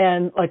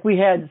 And like we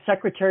had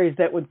secretaries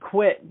that would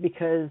quit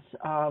because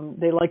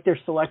they liked their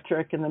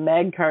Selectric and the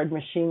mag card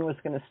machine was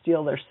going to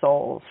steal their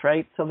souls,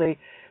 right? So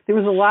there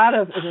was a lot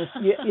of,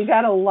 you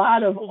got a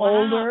lot of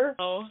older.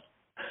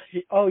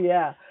 Oh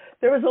yeah.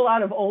 There was a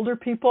lot of older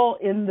people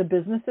in the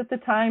business at the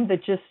time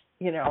that just,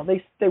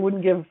 they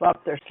wouldn't give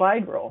up their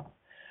slide rule.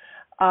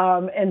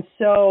 And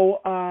so,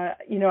 I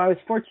was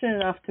fortunate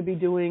enough to be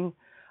doing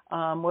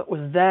what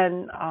was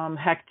then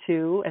HEC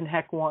 2 and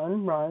HEC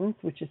 1 runs,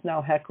 which is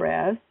now HEC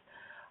RAS,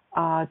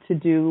 to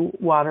do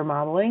water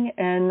modeling,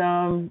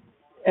 and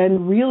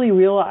really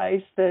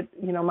realized that,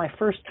 my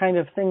first kind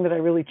of thing that I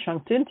really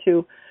chunked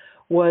into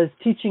was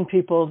teaching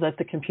people that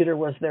the computer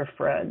was their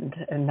friend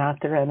and not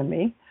their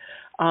enemy.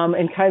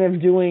 And kind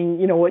of doing,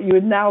 what you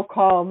would now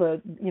call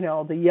the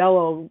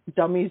yellow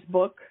dummies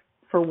book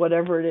for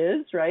whatever it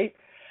is, right?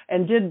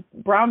 And did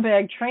brown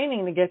bag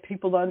training to get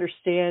people to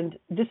understand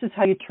this is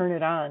how you turn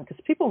it on, because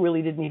people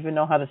really didn't even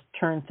know how to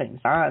turn things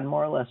on,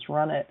 more or less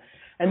run it,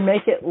 and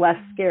make it less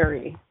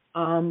scary.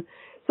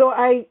 So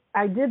I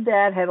did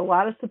that, had a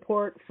lot of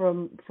support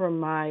from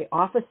my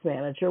office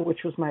manager, which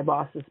was my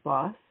boss's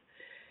boss,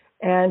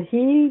 and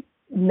he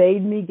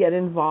made me get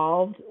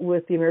involved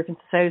with the American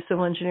Society of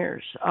Civil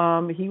Engineers.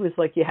 He was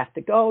like, you have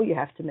to go, you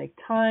have to make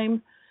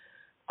time.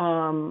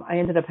 I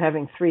ended up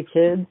having 3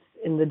 kids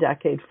in the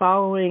decade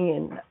following,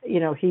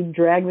 and, he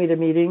dragged me to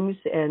meetings,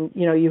 and,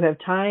 you have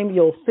time,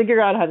 you'll figure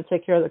out how to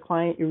take care of the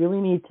client. You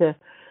really need to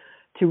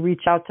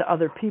reach out to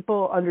other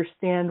people,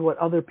 understand what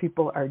other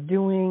people are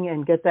doing,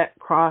 and get that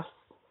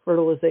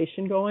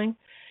cross-fertilization going.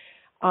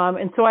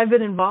 And so I've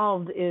been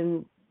involved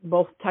in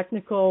both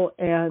technical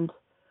and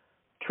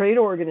trade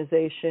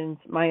organizations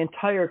my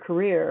entire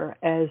career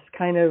as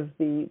kind of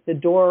the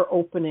door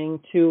opening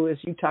to, as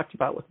you talked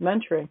about with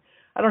mentoring.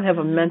 I don't have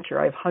a mentor.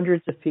 I have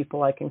hundreds of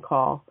people I can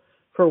call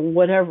for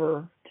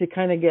whatever to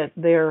kind of get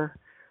their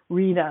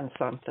read on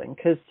something.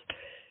 Because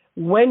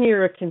when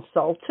you're a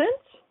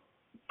consultant,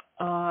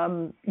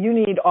 you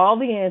need all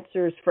the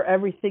answers for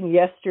everything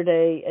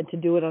yesterday and to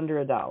do it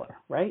under $1,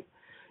 right?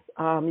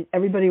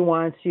 Everybody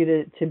wants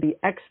you to be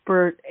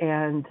expert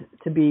and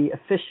to be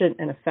efficient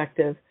and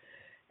effective.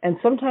 And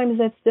sometimes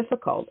that's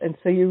difficult. And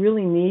so you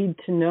really need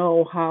to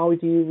know how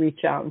do you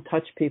reach out and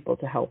touch people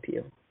to help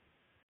you.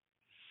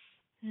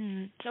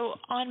 So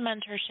on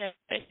mentorship,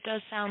 it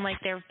does sound like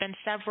there have been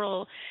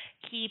several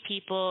key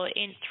people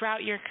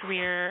throughout your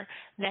career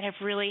that have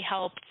really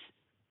helped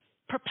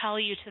propel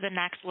you to the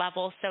next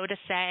level, so to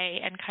say,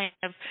 and kind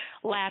of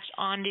latch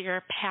onto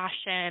your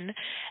passion.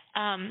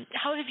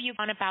 How have you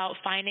gone about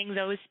finding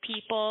those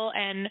people?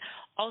 And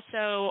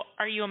also,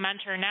 are you a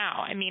mentor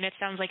now? I mean, it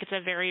sounds like it's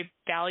a very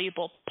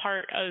valuable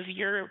part of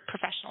your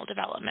professional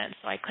development,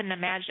 so I couldn't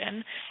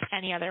imagine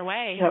any other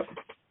way. Yep.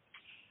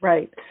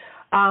 Right.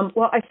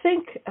 Well, I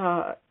think,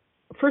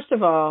 first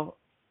of all,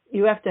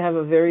 you have to have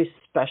a very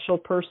special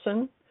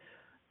person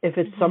if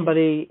it's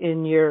somebody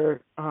in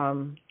your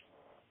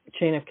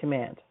chain of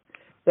command.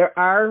 There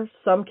are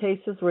some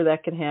cases where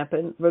that can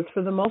happen, but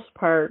for the most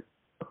part,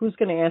 who's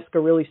going to ask a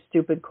really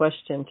stupid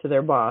question to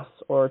their boss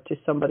or to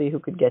somebody who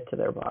could get to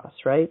their boss,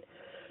 right?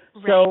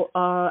 So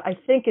I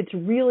think it's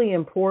really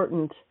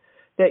important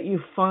that you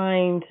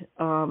find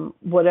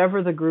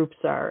whatever the groups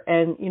are.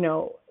 And,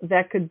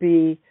 that could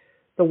be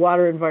the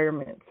Water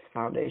Environment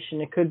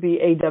Foundation. It could be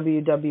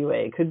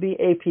AWWA. It could be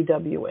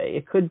APWA.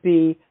 It could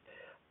be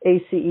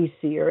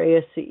ACEC or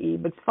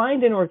ASCE. But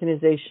find an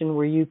organization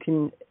where you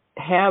can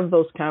have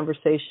those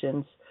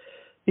conversations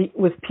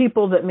with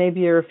people that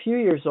maybe are a few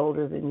years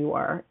older than you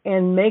are,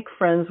 and make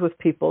friends with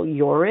people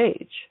your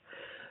age.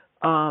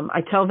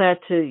 I tell that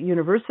to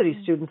university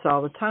students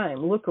all the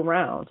time. Look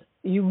around.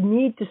 You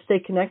need to stay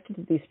connected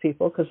to these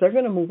people because they're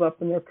going to move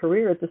up in their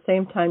career at the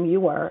same time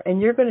you are,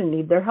 and you're going to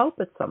need their help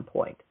at some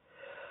point.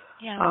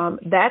 Yeah.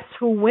 That's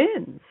who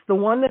wins. The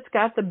one that's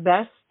got the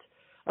best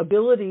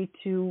ability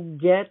to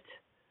get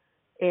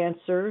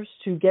answers,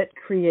 to get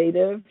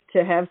creative,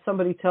 to have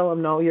somebody tell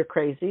them, no, you're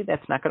crazy,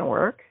 that's not going to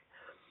work.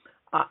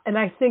 And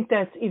I think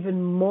that's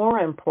even more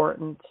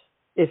important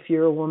if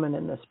you're a woman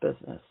in this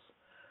business.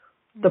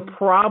 The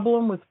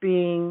problem with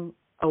being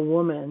a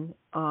woman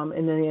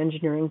in the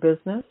engineering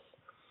business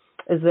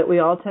is that we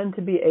all tend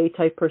to be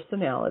A-type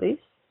personalities,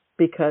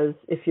 because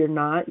if you're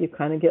not, you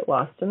kind of get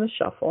lost in the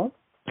shuffle.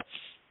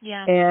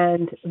 Yeah.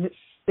 And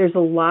there's a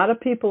lot of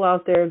people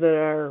out there that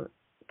are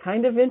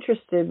kind of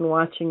interested in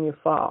watching you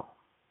fall.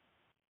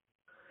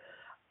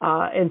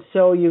 And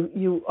so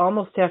you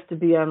almost have to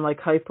be on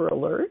like hyper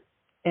alert.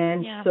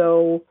 And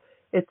so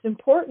it's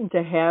important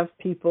to have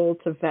people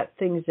to vet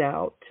things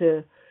out,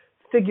 to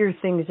figure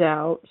things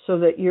out so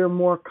that you're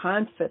more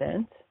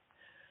confident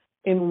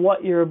in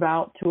what you're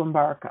about to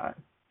embark on.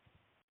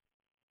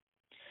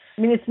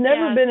 I mean, it's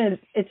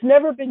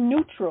never been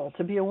neutral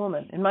to be a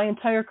woman in my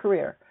entire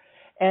career.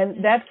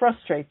 And that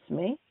frustrates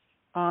me.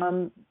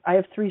 I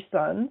have 3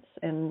 sons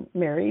and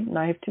married, and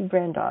I have 2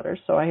 granddaughters.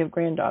 So I have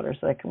granddaughters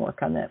that I can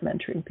work on that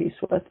mentoring piece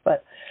with.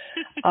 But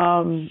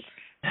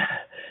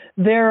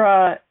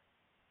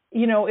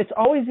it's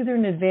always either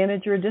an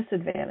advantage or a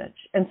disadvantage.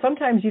 And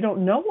sometimes you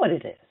don't know what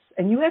it is,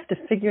 and you have to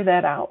figure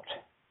that out.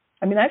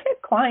 I mean, I've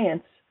had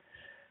clients,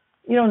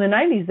 in the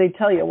 90s, they'd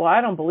tell you, well,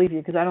 I don't believe you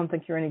because I don't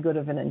think you're any good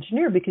of an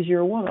engineer because you're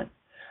a woman.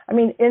 I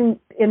mean, in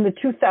the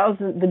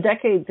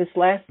this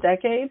last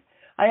decade,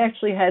 I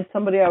actually had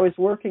somebody I was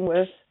working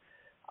with,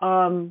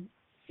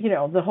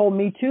 the whole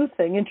Me Too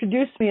thing,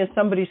 introduced me as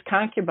somebody's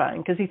concubine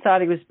because he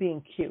thought he was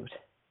being cute.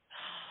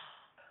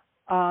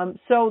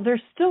 So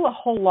there's still a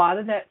whole lot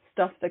of that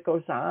stuff that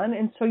goes on.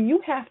 And so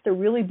you have to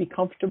really be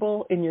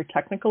comfortable in your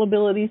technical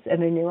abilities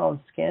and in your own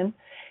skin.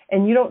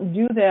 And you don't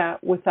do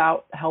that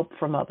without help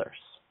from others.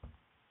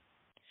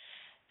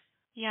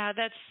 Yeah,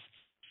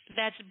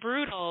 that's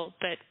brutal.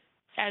 But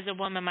as a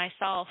woman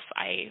myself,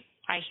 I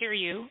hear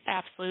you,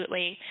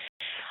 absolutely.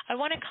 I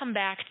want to come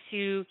back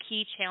to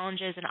key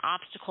challenges and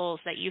obstacles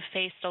that you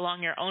faced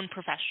along your own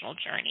professional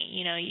journey.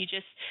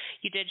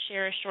 You did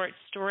share a short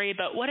story,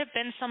 but what have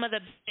been some of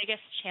the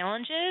biggest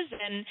challenges,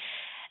 and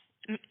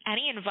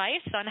any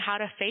advice on how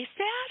to face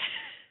that?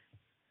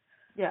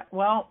 Yeah,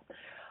 well,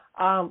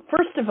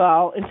 first of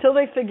all, until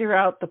they figure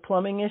out the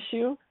plumbing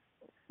issue,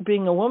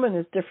 being a woman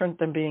is different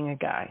than being a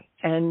guy.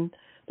 And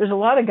there's a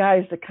lot of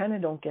guys that kind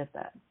of don't get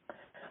that.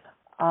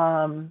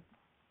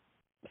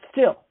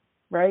 Still,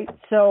 right?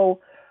 So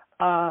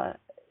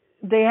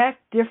they act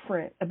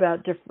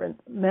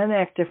men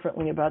act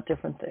differently about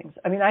different things.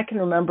 I mean, I can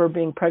remember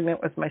being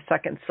pregnant with my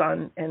second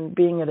son and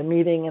being at a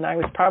meeting, and I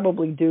was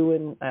probably due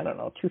in,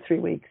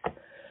 2-3 weeks,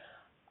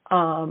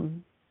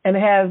 and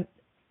have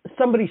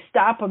somebody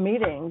stop a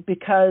meeting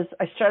because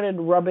I started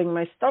rubbing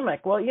my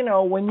stomach. Well,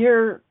 when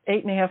you're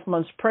 8.5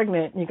 months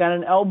pregnant and you got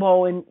an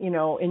elbow in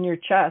your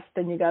chest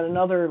and you got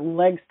another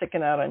leg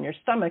sticking out on your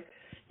stomach,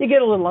 you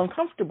get a little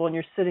uncomfortable and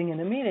you're sitting in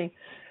a meeting.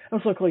 I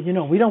was like, well,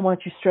 we don't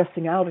want you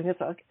stressing out. And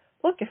it's like,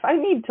 look, if I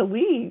need to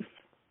leave,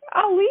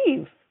 I'll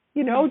leave.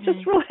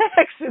 Just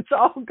relax. It's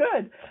all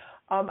good.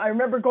 I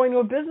remember going to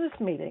a business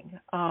meeting,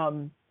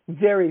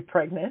 very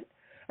pregnant.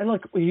 And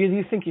look,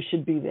 you think you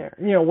should be there.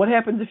 What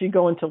happens if you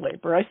go into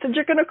labor? I said,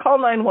 you're going to call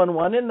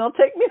 911 and they'll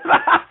take me to the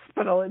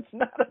hospital. It's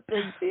not a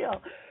big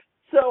deal.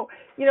 So,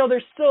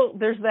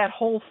 there's that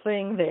whole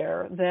thing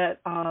there that,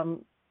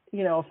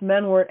 if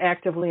men weren't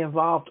actively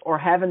involved or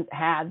haven't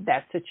had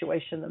that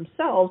situation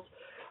themselves,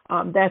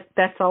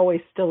 that's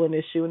always still an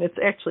issue. And it's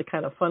actually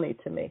kind of funny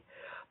to me.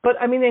 But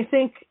I mean, I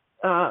think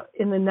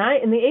in the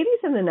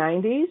 80s and the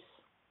 90s,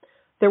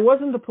 there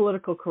wasn't the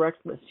political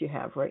correctness you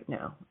have right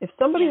now. If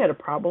somebody had a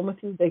problem with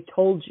you, they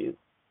told you.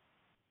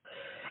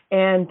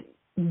 And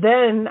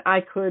then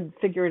I could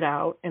figure it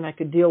out and I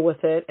could deal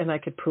with it and I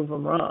could prove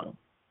them wrong.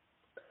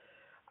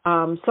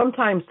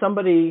 Sometimes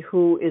somebody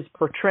who is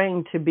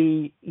portraying to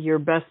be your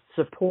best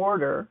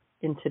supporter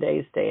in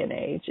today's day and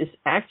age is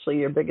actually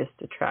your biggest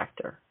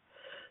detractor.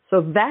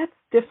 So that's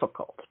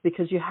difficult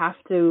because you have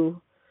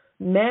to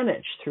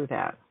manage through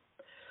that.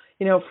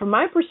 From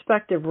my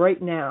perspective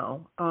right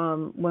now,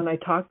 when I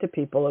talk to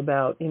people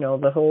about,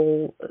 the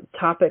whole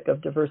topic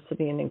of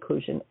diversity and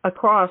inclusion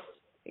across,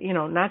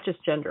 not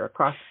just gender,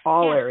 across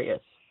all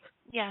areas.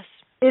 Yes.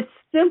 It's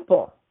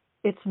simple.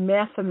 It's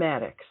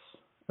mathematics,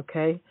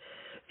 okay?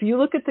 If you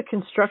look at the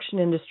construction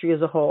industry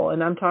as a whole,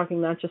 and I'm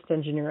talking not just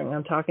engineering,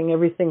 I'm talking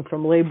everything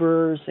from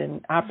laborers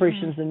and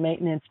operations and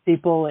maintenance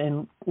people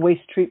and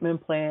waste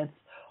treatment plants,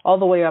 all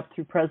the way up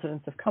through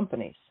presidents of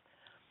companies.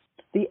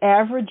 The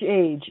average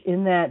age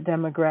in that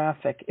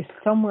demographic is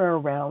somewhere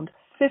around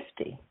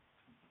 50.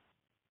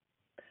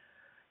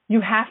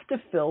 You have to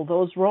fill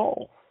those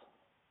roles.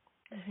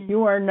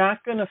 You are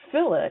not going to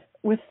fill it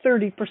with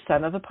 30%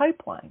 of the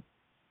pipeline.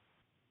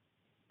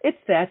 It's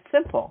that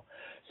simple.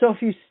 So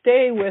if you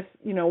stay with,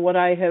 what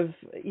I have,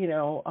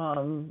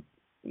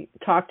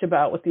 talked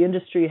about, what the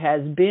industry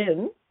has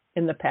been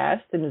in the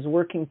past and is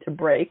working to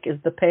break is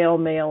the pale,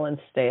 male, and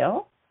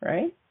stale,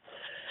 right?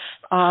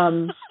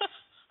 Oh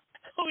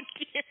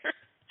dear.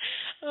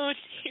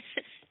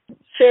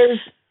 There's,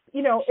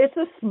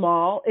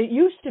 it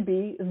used to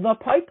be the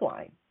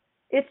pipeline.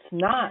 It's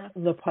not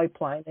the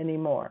pipeline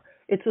anymore.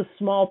 It's a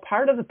small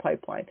part of the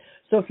pipeline.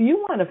 So if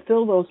you want to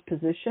fill those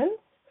positions,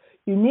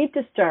 you need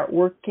to start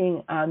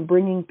working on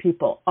bringing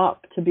people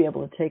up to be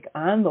able to take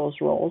on those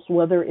roles,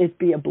 whether it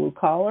be a blue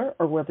collar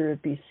or whether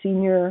it be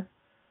senior,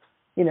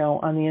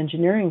 on the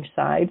engineering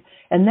side.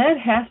 And that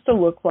has to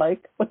look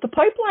like what the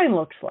pipeline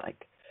looks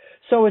like.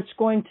 So it's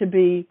going to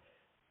be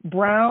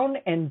brown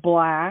and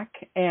black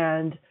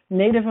and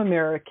Native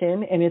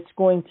American, and it's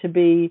going to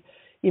be,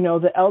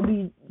 the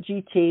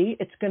LBGT,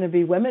 it's going to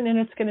be women, and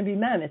it's going to be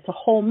men. It's a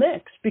whole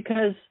mix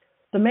because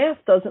the math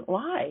doesn't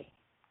lie.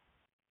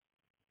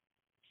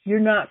 You're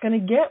not going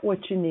to get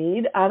what you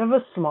need out of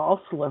a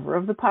small sliver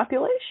of the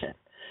population.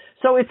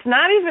 So it's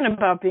not even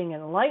about being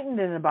enlightened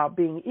and about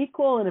being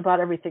equal and about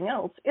everything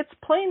else. It's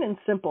plain and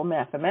simple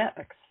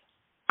mathematics.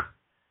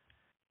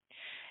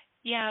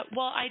 Yeah,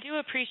 well, I do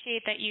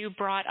appreciate that you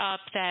brought up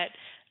that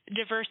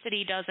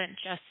diversity doesn't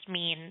just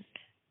mean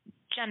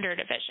gender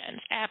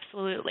divisions.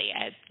 Absolutely.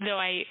 Though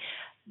I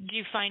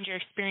do find your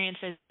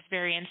experiences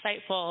very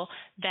insightful.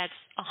 That's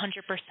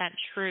 100%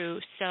 true.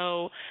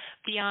 So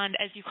beyond,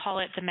 as you call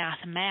it, the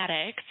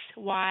mathematics,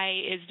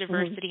 why is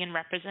diversity and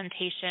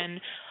representation,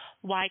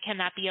 why can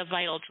that be a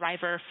vital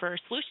driver for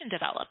solution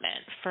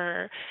development,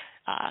 for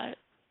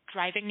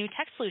driving new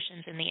tech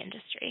solutions in the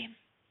industry?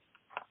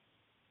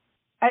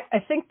 I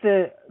think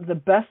the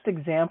best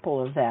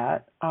example of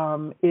that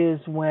is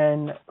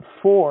when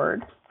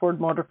Ford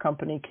Motor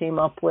Company came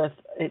up with,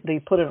 they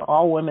put an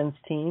all-women's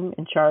team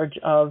in charge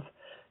of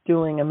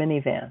doing a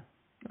minivan,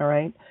 all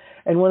right?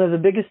 And one of the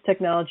biggest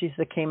technologies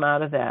that came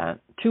out of that,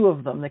 two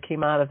of them that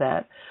came out of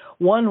that,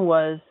 one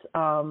was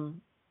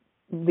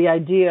the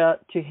idea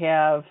to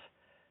have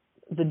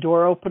the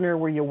door opener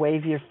where you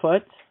wave your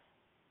foot,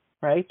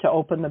 right, to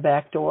open the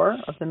back door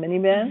of the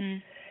minivan. Mm-hmm.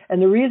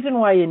 And the reason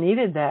why you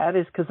needed that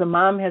is because a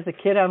mom has a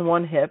kid on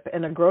one hip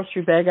and a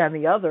grocery bag on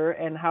the other,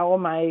 and how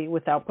am I,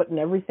 without putting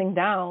everything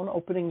down,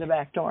 opening the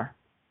back door?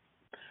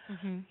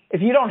 Mm-hmm.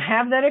 If you don't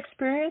have that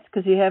experience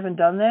because you haven't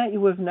done that, you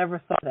would have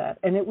never thought that.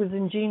 And it was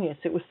ingenious.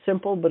 It was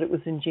simple, but it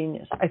was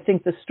ingenious. I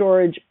think the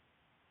storage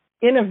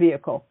in a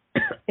vehicle,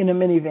 in a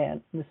minivan,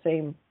 the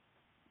same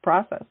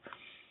process.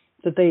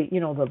 That they,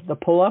 the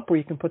pull-up where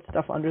you can put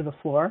stuff under the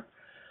floor.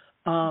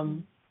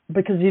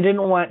 Because you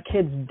didn't want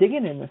kids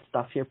digging in the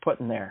stuff you're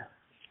putting there,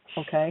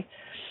 okay?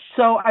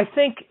 So I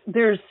think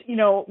there's,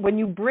 when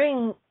you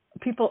bring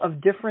people of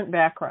different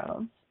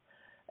backgrounds,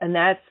 and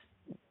that's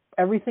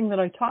everything that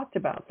I talked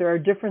about, there are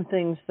different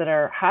things that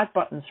are hot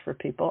buttons for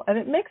people, and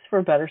it makes for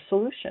a better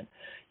solution.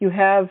 You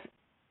have,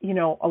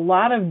 a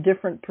lot of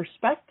different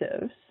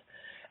perspectives,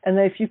 and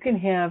if you can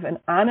have an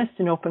honest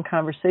and open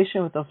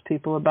conversation with those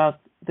people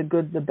about the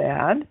good, the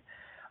bad,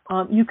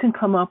 you can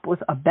come up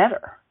with a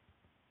better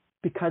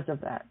because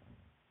of that.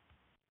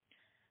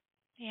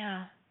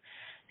 Yeah.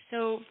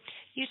 So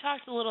you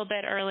talked a little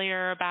bit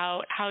earlier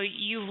about how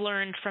you've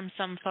learned from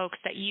some folks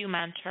that you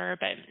mentor,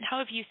 but how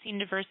have you seen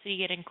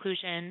diversity and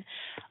inclusion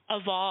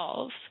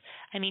evolve?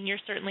 I mean, you're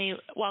certainly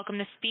welcome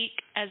to speak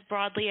as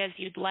broadly as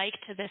you'd like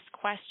to this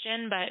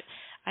question, but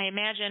I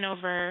imagine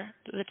over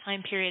the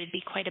time period it'd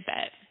be quite a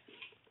bit.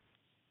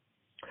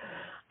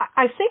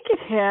 I think it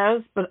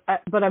has,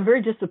 but I'm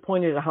very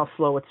disappointed at how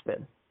slow it's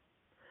been.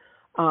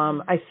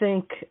 I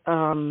think,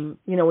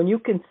 when you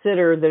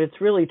consider that it's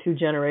really 2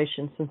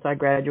 generations since I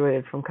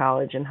graduated from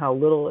college and how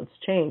little it's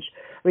changed.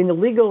 I mean, the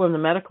legal and the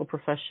medical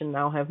profession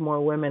now have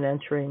more women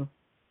entering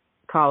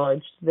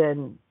college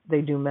than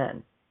they do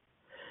men.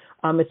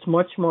 It's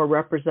much more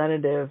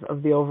representative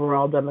of the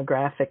overall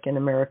demographic in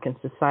American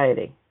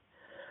society.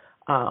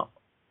 The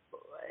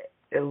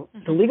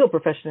legal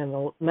profession and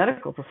the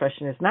medical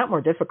profession is not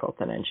more difficult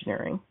than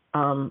engineering.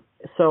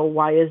 So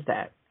why is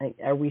that?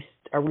 Are we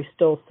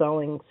still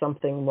selling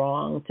something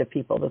wrong to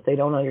people that they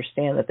don't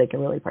understand that they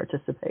can really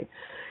participate?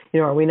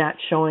 Are we not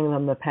showing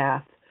them the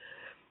path?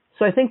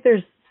 So I think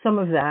there's some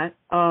of that.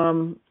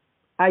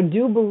 I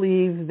do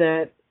believe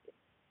that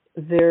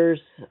there's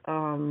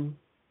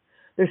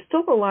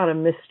still a lot of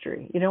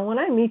mystery. When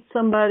I meet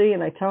somebody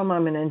and I tell them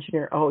I'm an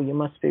engineer, oh, you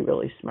must be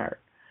really smart.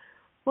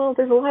 Well,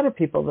 there's a lot of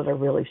people that are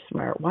really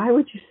smart. Why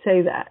would you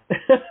say that?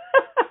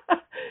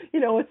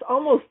 It's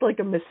almost like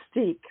a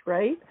mystique,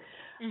 right?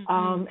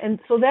 Mm-hmm. And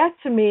so that,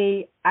 to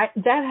me, that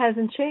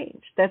hasn't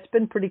changed. That's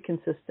been pretty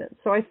consistent.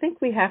 So I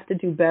think we have to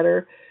do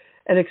better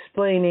at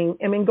explaining.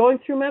 I mean, going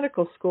through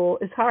medical school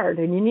is hard,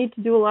 and you need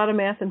to do a lot of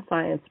math and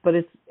science, but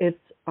it's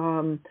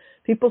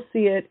people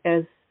see it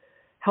as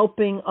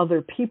helping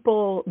other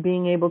people,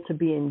 being able to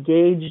be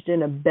engaged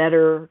in a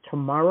better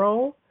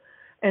tomorrow.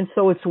 And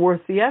so it's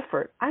worth the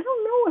effort. I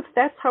don't know if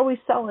that's how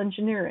we sell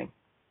engineering.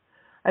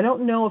 I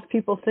don't know if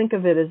people think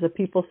of it as a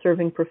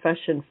people-serving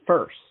profession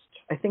first.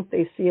 I think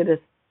they see it as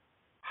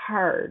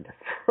hard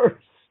first.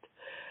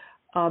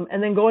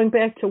 And then going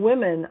back to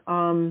women,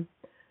 I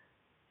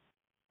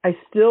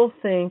still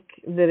think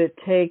that it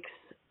takes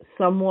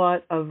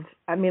somewhat of,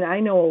 I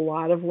know a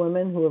lot of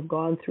women who have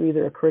gone through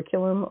either a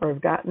curriculum or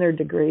have gotten their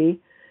degree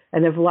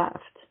and have left.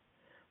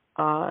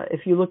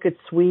 If you look at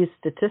SWE's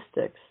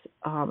statistics,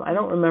 I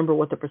don't remember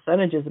what the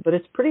percentage is, but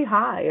it's pretty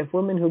high of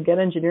women who get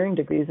engineering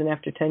degrees and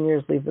after 10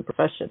 years leave the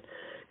profession.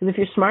 Because if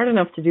you're smart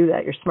enough to do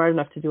that, you're smart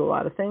enough to do a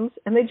lot of things,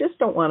 and they just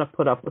don't want to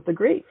put up with the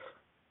grief.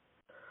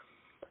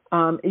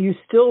 You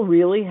still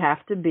really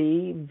have to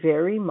be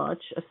very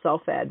much a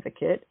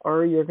self-advocate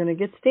or you're going to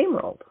get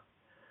steamrolled.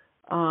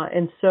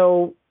 And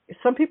so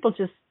some people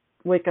just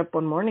wake up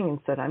one morning and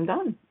said, I'm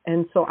done.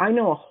 And so I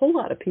know a whole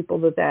lot of people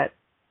that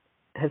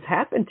has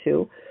happened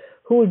to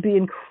who would be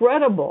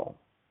incredible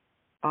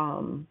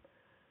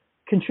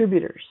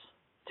contributors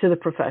to the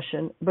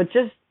profession, but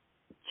just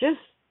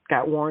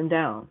got worn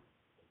down.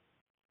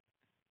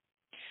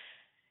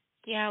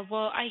 Yeah,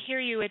 well, I hear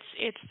you.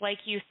 It's like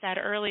you said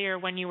earlier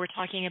when you were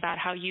talking about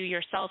how you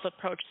yourself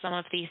approached some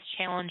of these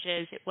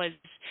challenges. It was,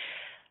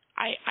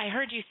 I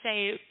heard you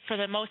say, for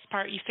the most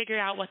part, you figured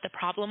out what the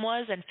problem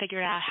was and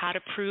figured out how to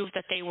prove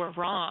that they were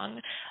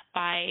wrong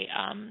by,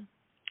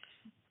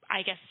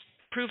 I guess,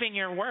 proving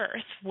your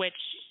worth, which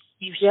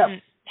you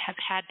shouldn't have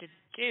had to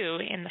do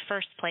in the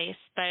first place.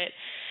 But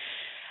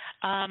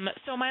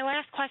So my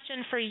last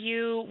question for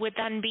you would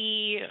then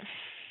be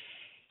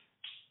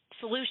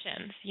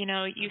solutions.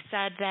 You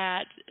said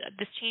that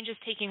this change is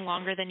taking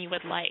longer than you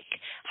would like.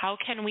 How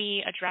can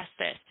we address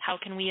this? How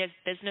can we as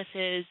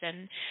businesses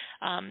and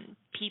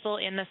people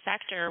in the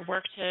sector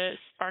work to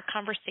spark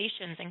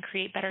conversations and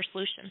create better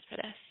solutions for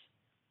this?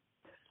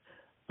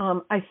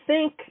 I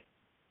think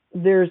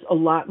there's a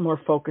lot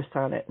more focus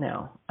on it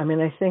now. I mean,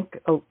 I think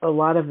a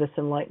lot of this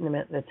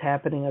enlightenment that's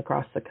happening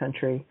across the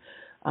country,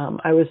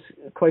 I was,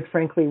 quite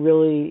frankly,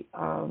 really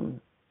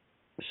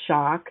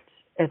shocked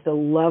at the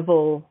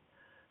level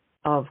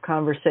of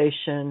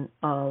conversation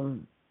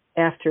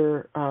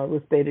after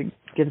Ruth Bader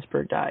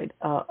Ginsburg died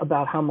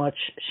about how much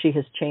she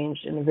has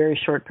changed in a very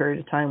short period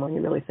of time when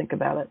you really think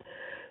about it.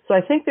 So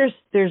I think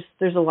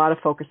there's a lot of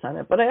focus on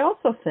it. But I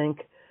also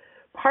think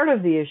part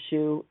of the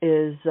issue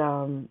is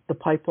the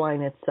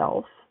pipeline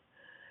itself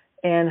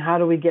and how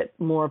do we get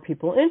more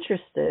people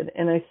interested.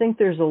 And I think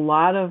there's a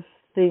lot of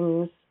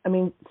things. I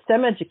mean,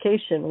 STEM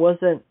education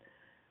wasn't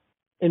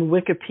in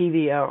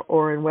Wikipedia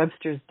or in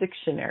Webster's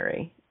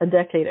dictionary a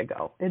decade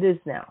ago. It is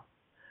now.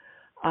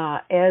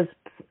 As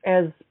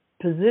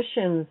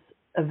positions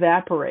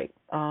evaporate,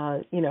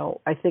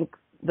 I think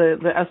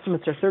the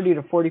estimates are 30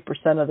 to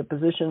 40% of the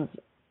positions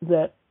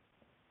that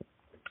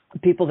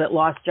people that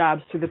lost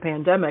jobs through the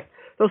pandemic,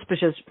 those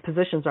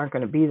positions aren't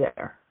going to be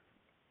there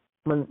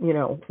when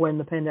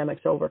the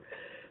pandemic's over.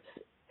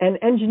 And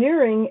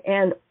engineering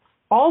and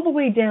all the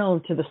way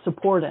down to the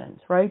support end,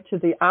 right, to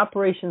the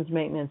operations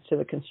maintenance, to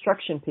the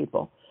construction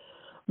people,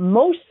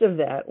 most of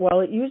that, while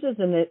it uses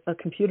a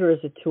computer as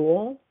a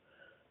tool,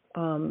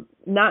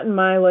 not in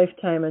my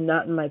lifetime and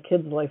not in my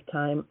kids'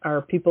 lifetime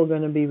are people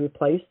going to be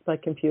replaced by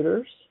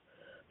computers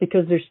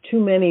because there's too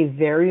many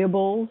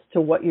variables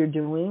to what you're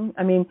doing.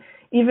 I mean,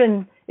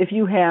 even if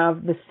you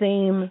have the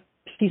same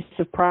piece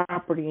of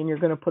property and you're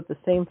going to put the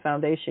same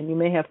foundation, you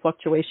may have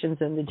fluctuations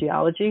in the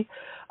geology.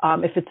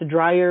 If it's a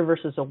dry year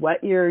versus a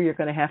wet year, you're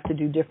going to have to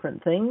do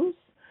different things.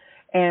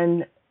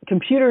 And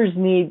computers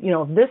need,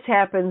 if this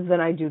happens,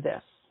 then I do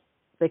this.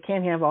 They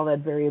can't have all that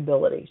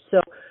variability. So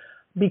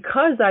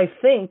because I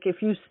think if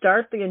you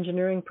start the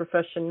engineering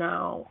profession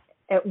now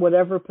at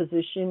whatever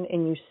position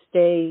and you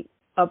stay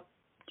up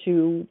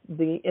to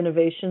the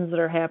innovations that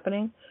are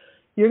happening,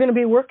 you're going to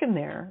be working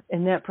there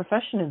in that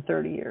profession in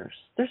 30 years.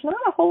 There's not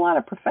a whole lot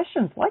of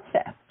professions like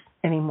that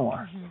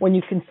anymore when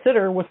you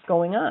consider what's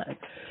going on.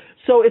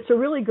 So it's a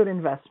really good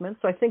investment.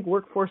 So I think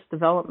workforce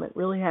development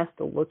really has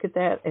to look at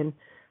that and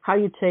how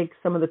you take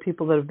some of the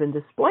people that have been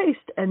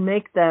displaced and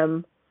make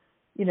them,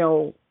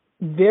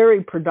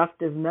 very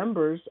productive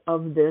members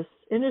of this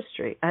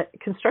industry.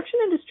 Construction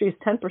industry is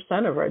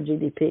 10% of our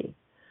GDP.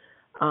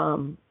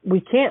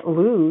 We can't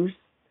lose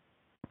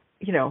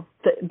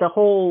the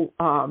whole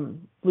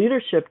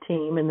leadership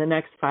team in the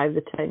next 5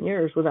 to 10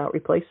 years without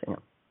replacing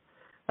them.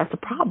 That's a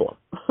problem.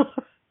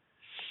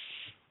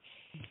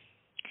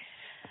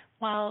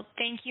 Well,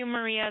 thank you,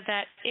 Maria.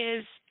 That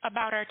is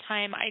about our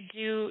time. I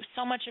do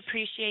so much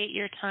appreciate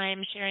your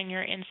time sharing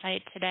your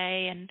insight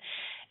today, and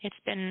it's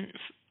been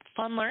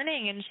fun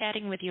learning and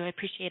chatting with you. I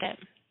appreciate it.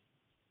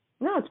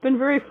 No, it's been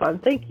very fun.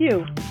 Thank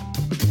you.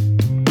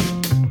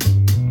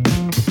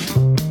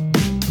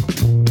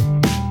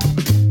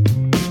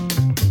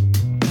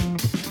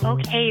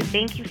 Okay,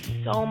 thank you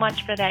so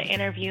much for that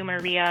interview,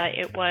 Maria.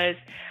 It was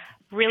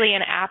really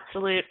an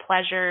absolute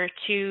pleasure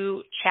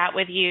to chat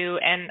with you,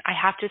 and I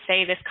have to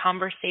say this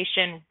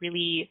conversation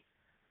really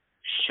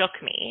shook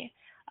me.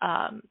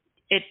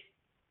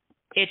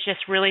 It just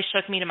really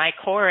shook me to my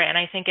core, and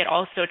I think it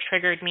also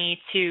triggered me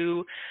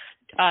to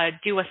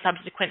do a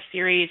subsequent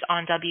series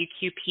on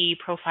WQP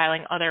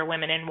profiling other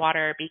women in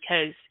water,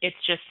 because it's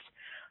just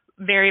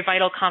very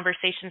vital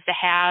conversations to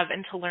have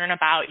and to learn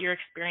about your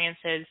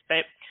experiences.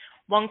 But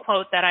one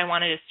quote that I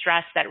wanted to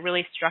stress that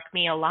really struck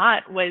me a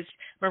lot was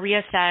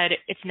Maria said,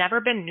 "It's never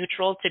been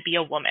neutral to be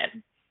a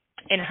woman,"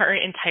 in her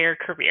entire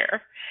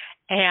career.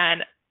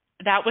 And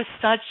that was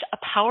such a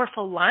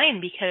powerful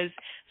line, because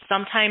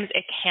sometimes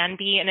it can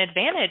be an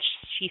advantage,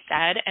 she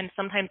said, and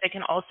sometimes it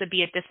can also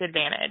be a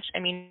disadvantage. I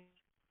mean,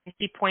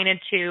 she pointed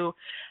to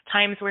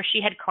times where she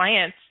had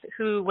clients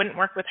who wouldn't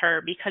work with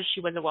her because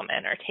she was a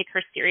woman or take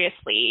her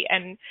seriously.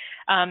 And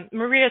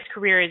Maria's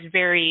career is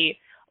very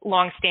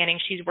long-standing.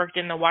 She's worked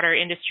in the water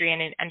industry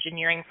and in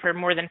engineering for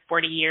more than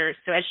 40 years.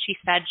 So as she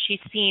said,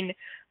 she's seen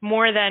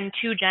more than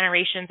 2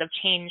 generations of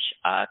change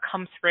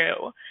come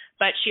through.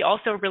 But she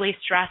also really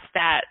stressed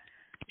that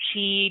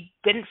she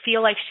didn't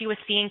feel like she was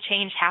seeing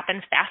change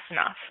happen fast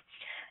enough.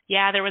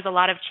 Yeah, there was a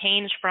lot of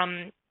change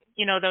from,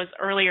 those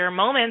earlier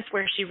moments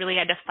where she really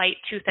had to fight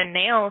tooth and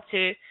nail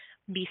to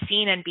be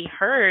seen and be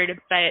heard,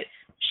 but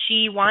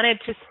she wants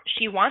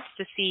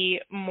to see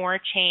more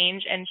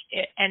change, and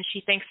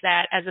she thinks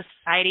that as a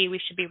society we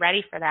should be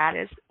ready for that,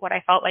 is what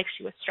I felt like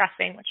she was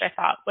stressing, which I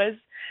thought was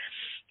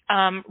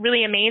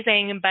really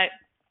amazing. But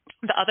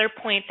the other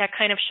point that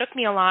kind of shook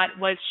me a lot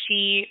was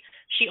she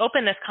she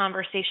opened this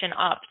conversation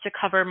up to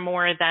cover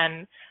more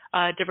than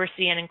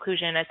diversity and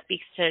inclusion as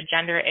speaks to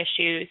gender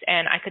issues.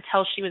 And I could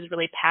tell she was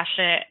really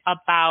passionate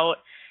about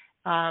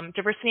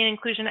diversity and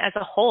inclusion as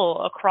a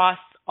whole across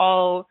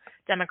all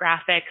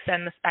demographics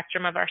and the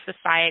spectrum of our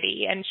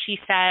society. And she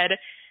said,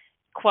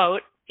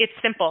 quote, "It's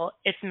simple.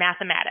 It's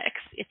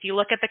mathematics. If you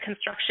look at the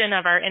construction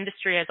of our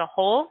industry as a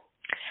whole,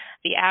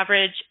 the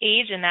average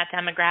age in that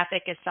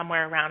demographic is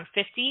somewhere around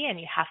 50, and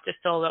you have to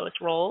fill those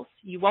roles.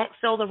 You won't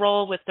fill the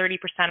role with 30%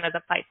 of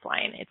the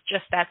pipeline. It's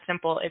just that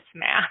simple. It's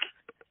math."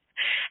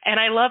 And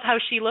I love how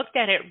she looked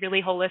at it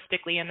really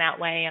holistically in that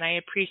way, and I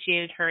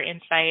appreciated her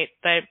insight.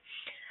 But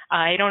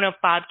I don't know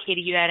if Bob,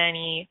 Katie, you had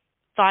any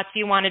thoughts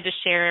you wanted to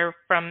share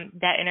from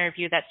that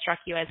interview that struck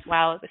you as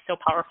well. It was so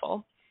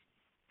powerful.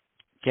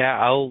 Yeah,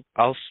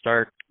 I'll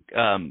start.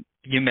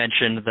 You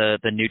mentioned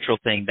the neutral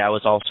thing. That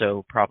was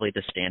also probably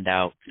the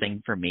standout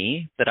thing for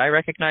me that I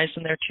recognized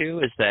in there too,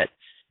 is that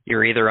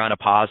you're either on a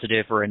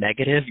positive or a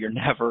negative. You're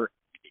never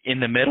in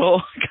the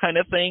middle kind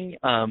of thing.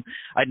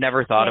 I'd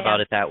never thought about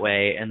it that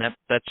way, and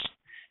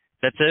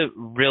that's a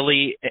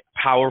really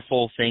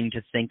powerful thing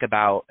to think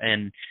about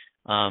and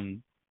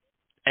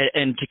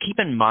to keep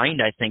in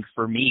mind, I think,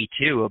 for me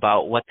too,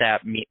 about what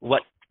that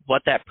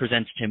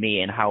presents to me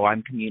and how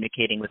I'm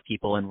communicating with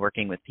people and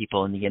working with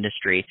people in the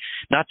industry,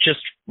 not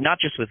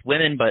just with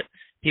women, but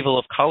people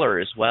of color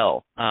as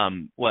well.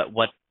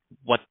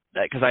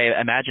 Because I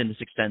imagine this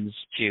extends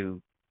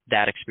to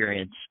that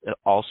experience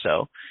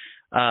also.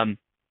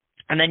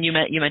 And then you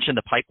mentioned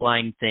the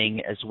pipeline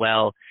thing as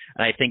well,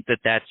 and I think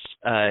that's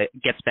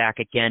gets back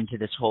again to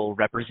this whole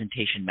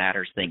representation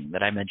matters thing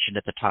that I mentioned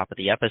at the top of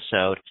the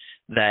episode,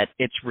 that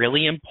it's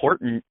really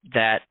important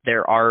that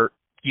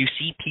you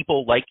see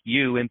people like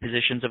you in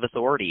positions of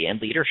authority and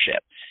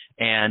leadership.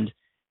 And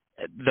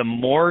the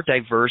more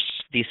diverse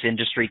this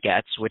industry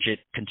gets, which it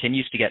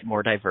continues to get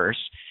more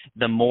diverse,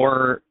 the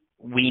more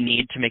we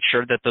need to make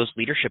sure that those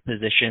leadership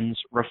positions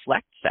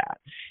reflect that.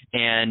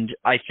 And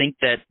I think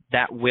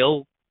that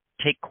will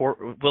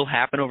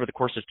happen over the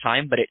course of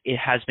time, but it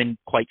has been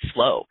quite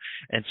slow.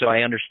 And so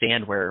I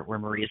understand where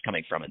Maria's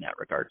coming from in that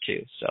regard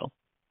too. So.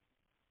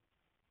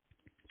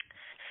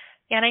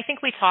 Yeah, and I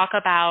think we talk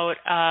about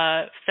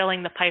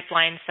filling the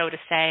pipeline, so to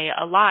say,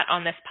 a lot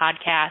on this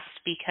podcast,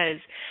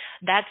 because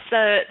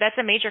that's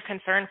a major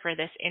concern for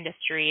this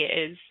industry,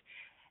 is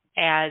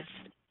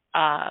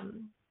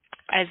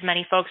as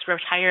many folks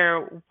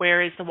retire,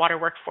 where is the water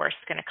workforce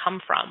going to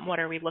come from? What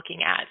are we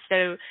looking at?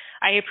 So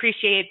I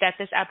appreciate that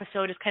this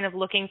episode is kind of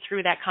looking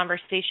through that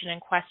conversation and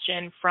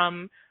question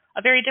from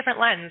a very different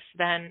lens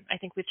than I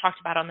think we've talked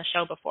about on the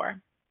show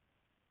before.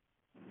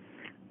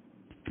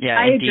 Yeah,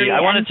 I indeed. agree. I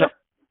wanted to.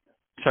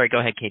 Sorry, go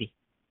ahead, Katie.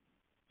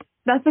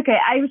 That's okay.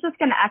 I was just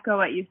going to echo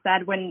what you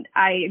said. When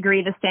I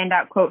agree, the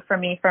standout quote for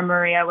me from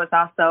Maria was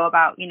also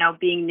about,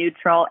 being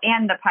neutral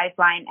and the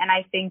pipeline. And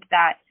I think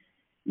that,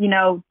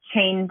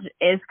 change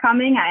is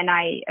coming, and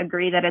I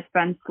agree that it's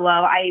been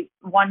slow. I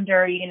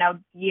wonder,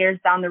 years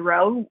down the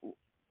road,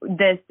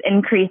 this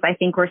increase I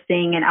think we're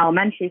seeing in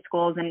elementary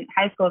schools and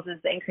high schools is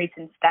the increase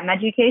in STEM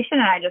education.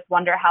 And I just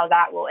wonder how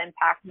that will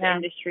impact the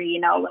industry,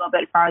 a little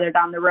bit farther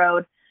down the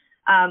road.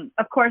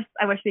 Of course,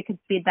 I wish we could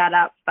speed that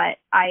up, but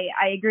I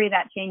agree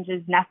that change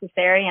is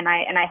necessary, and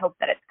I hope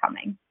that it's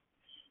coming.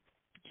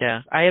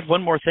 Yeah, I have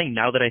one more thing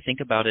now that I think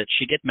about it.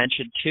 She did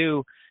mention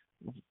too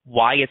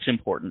why it's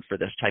important for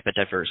this type of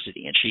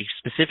diversity, and she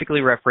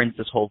specifically referenced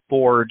this whole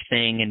Ford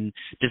thing and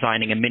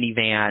designing a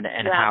minivan,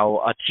 and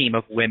how a team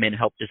of women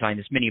helped design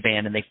this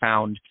minivan, and they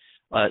found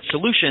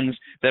solutions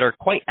that are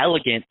quite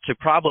elegant to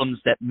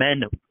problems that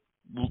men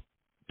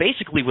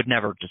basically would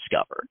never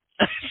discover.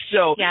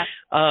 So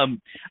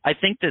I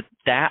think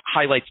that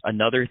highlights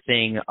another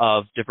thing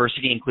of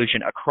diversity and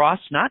inclusion across,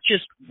 not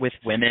just with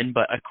women,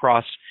 but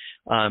across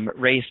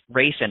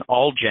race and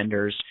all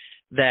genders,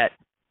 that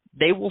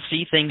they will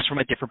see things from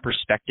a different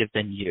perspective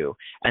than you.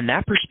 And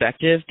that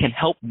perspective can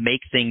help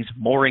make things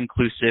more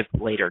inclusive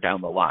later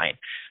down the line.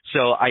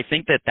 So I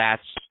think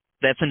that's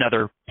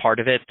another part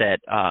of it that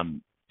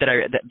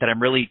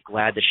I'm really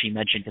glad that she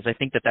mentioned, because I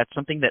think that's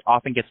something that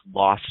often gets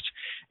lost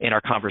in our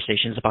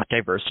conversations about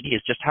diversity,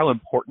 is just how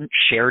important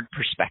shared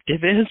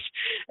perspective is,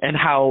 and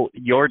how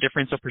your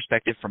difference of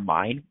perspective from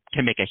mine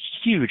can make a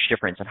huge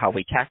difference in how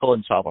we tackle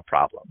and solve a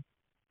problem.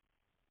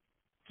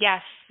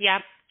 Yes,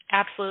 yep,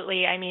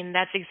 absolutely. I mean,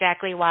 that's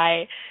exactly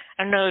why,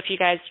 I don't know if you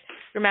guys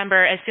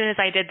remember, as soon as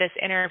I did this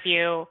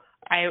interview,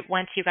 I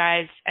went to you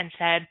guys and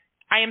said,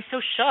 I am so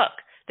shook.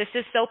 This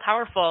is so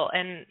powerful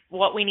and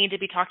what we need to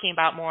be talking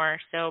about more.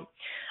 So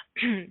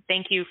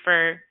thank you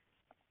for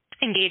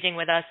engaging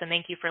with us, and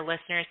thank you for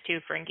listeners too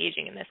for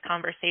engaging in this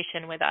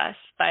conversation with us.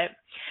 But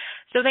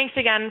so thanks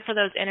again for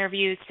those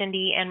interviews,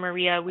 Cindy and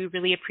Maria. We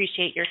really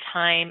appreciate your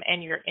time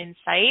and your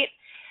insight.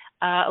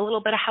 A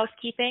little bit of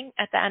housekeeping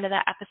at the end of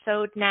that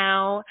episode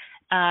now.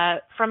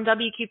 From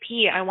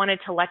WQP, I wanted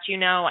to let you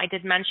know, I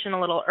did mention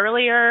a little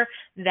earlier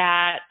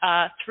that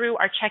through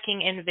our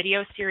Checking In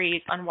video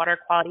series on water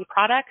quality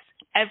products,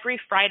 every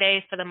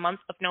Friday for the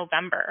month of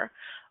November,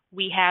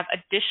 we have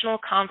additional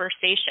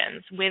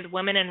conversations with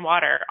Women in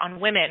Water on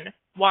women,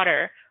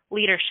 water,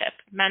 leadership,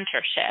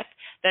 mentorship.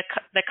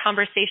 The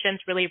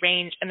conversations really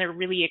range and they're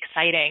really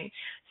exciting.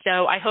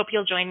 So I hope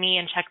you'll join me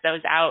and check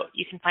those out.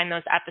 You can find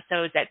those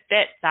episodes at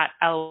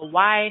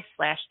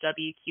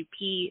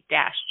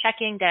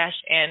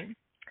bit.ly/WQP-checking-in.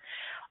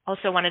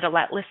 Also wanted to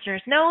let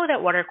listeners know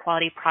that Water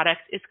Quality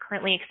Products is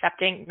currently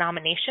accepting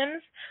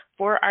nominations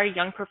for our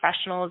Young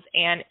Professionals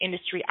and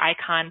Industry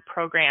Icon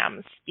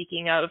programs.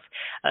 Speaking of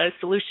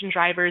solution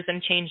drivers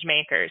and change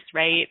makers,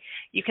 right?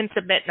 You can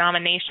submit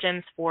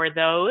nominations for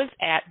those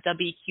at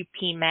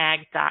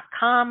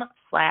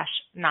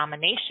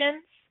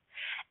wqpmag.com/nominations.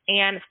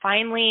 And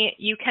finally,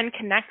 you can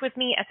connect with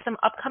me at some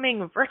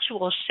upcoming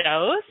virtual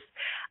shows.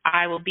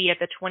 I will be at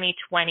the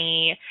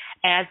 2020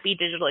 ASB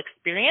Digital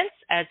Experience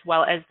as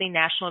well as the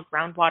National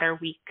Groundwater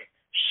Week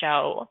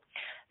show.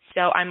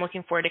 So I'm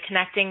looking forward to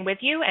connecting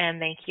with you, and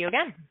thank you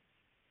again.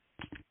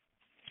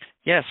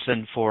 Yes,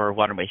 and for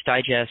Water and Waste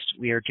Digest,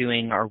 we are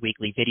doing our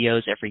weekly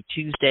videos every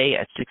Tuesday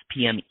at 6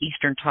 p.m.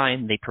 Eastern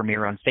Time. They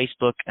premiere on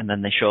Facebook, and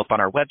then they show up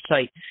on our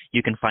website.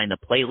 You can find the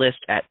playlist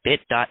at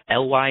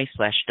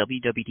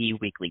bit.ly/WWD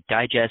Weekly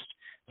Digest.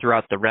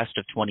 Throughout the rest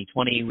of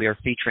 2020, we are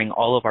featuring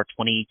all of our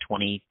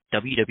 2020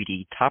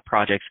 WWD top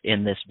projects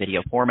in this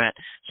video format,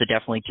 so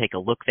definitely take a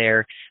look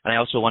there. And I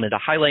also wanted to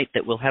highlight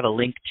that we'll have a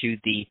link to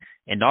the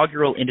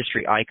inaugural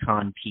Industry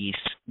Icon piece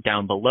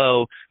down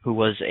below, who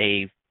was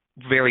a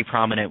very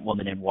prominent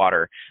woman in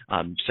water.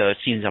 So it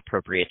seems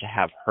appropriate to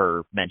have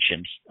her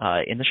mentioned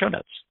in the show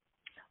notes.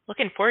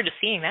 Looking forward to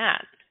seeing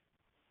that.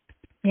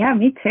 Yeah,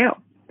 me too.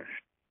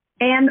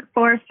 And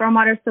for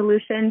Stormwater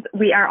Solutions,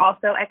 we are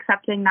also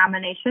accepting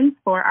nominations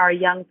for our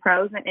Young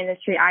Pros and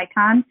Industry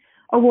Icon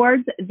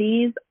Awards.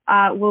 These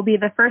will be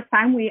the first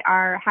time we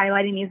are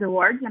highlighting these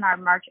awards in our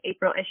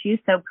March-April issue,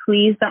 so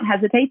please don't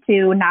hesitate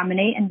to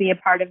nominate and be a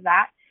part of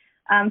that.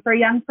 For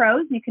Young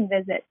Pros, you can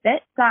visit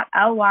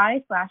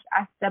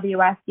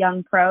bit.ly/SWS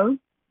Young Pros.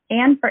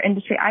 And for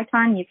Industry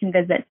Icon, you can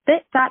visit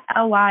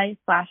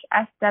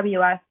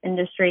bit.ly/SWS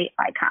Industry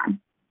Icon.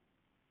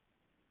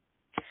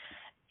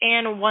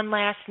 And one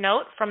last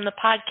note from the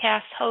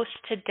podcast host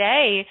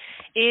today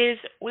is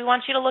we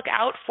want you to look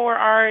out for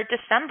our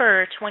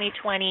December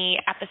 2020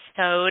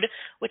 episode,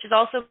 which is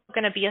also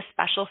going to be a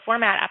special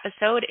format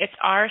episode. It's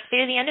our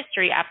State of the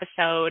Industry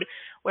episode,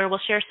 where we'll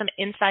share some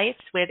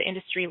insights with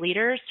industry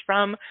leaders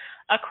from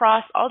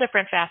across all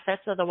different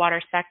facets of the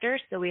water sector.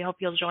 So we hope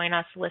you'll join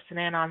us, listen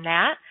in on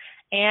that.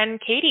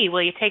 And Katie,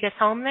 will you take us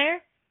home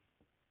there?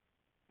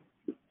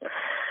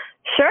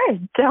 Sure.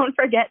 Don't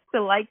forget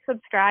to like,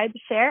 subscribe,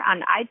 share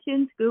on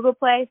iTunes, Google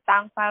Play,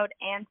 SoundCloud,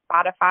 and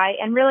Spotify,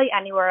 and really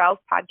anywhere else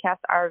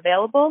podcasts are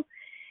available.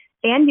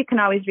 And you can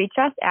always reach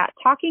us at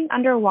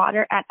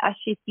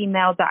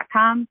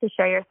talkingunderwater@sgcmail.com to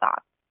share your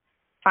thoughts.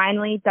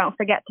 Finally, don't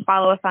forget to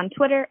follow us on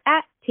Twitter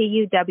at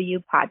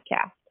TUW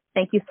Podcast.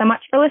 Thank you so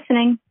much for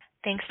listening.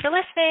 Thanks for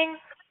listening.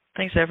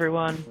 Thanks,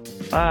 everyone.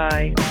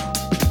 Bye.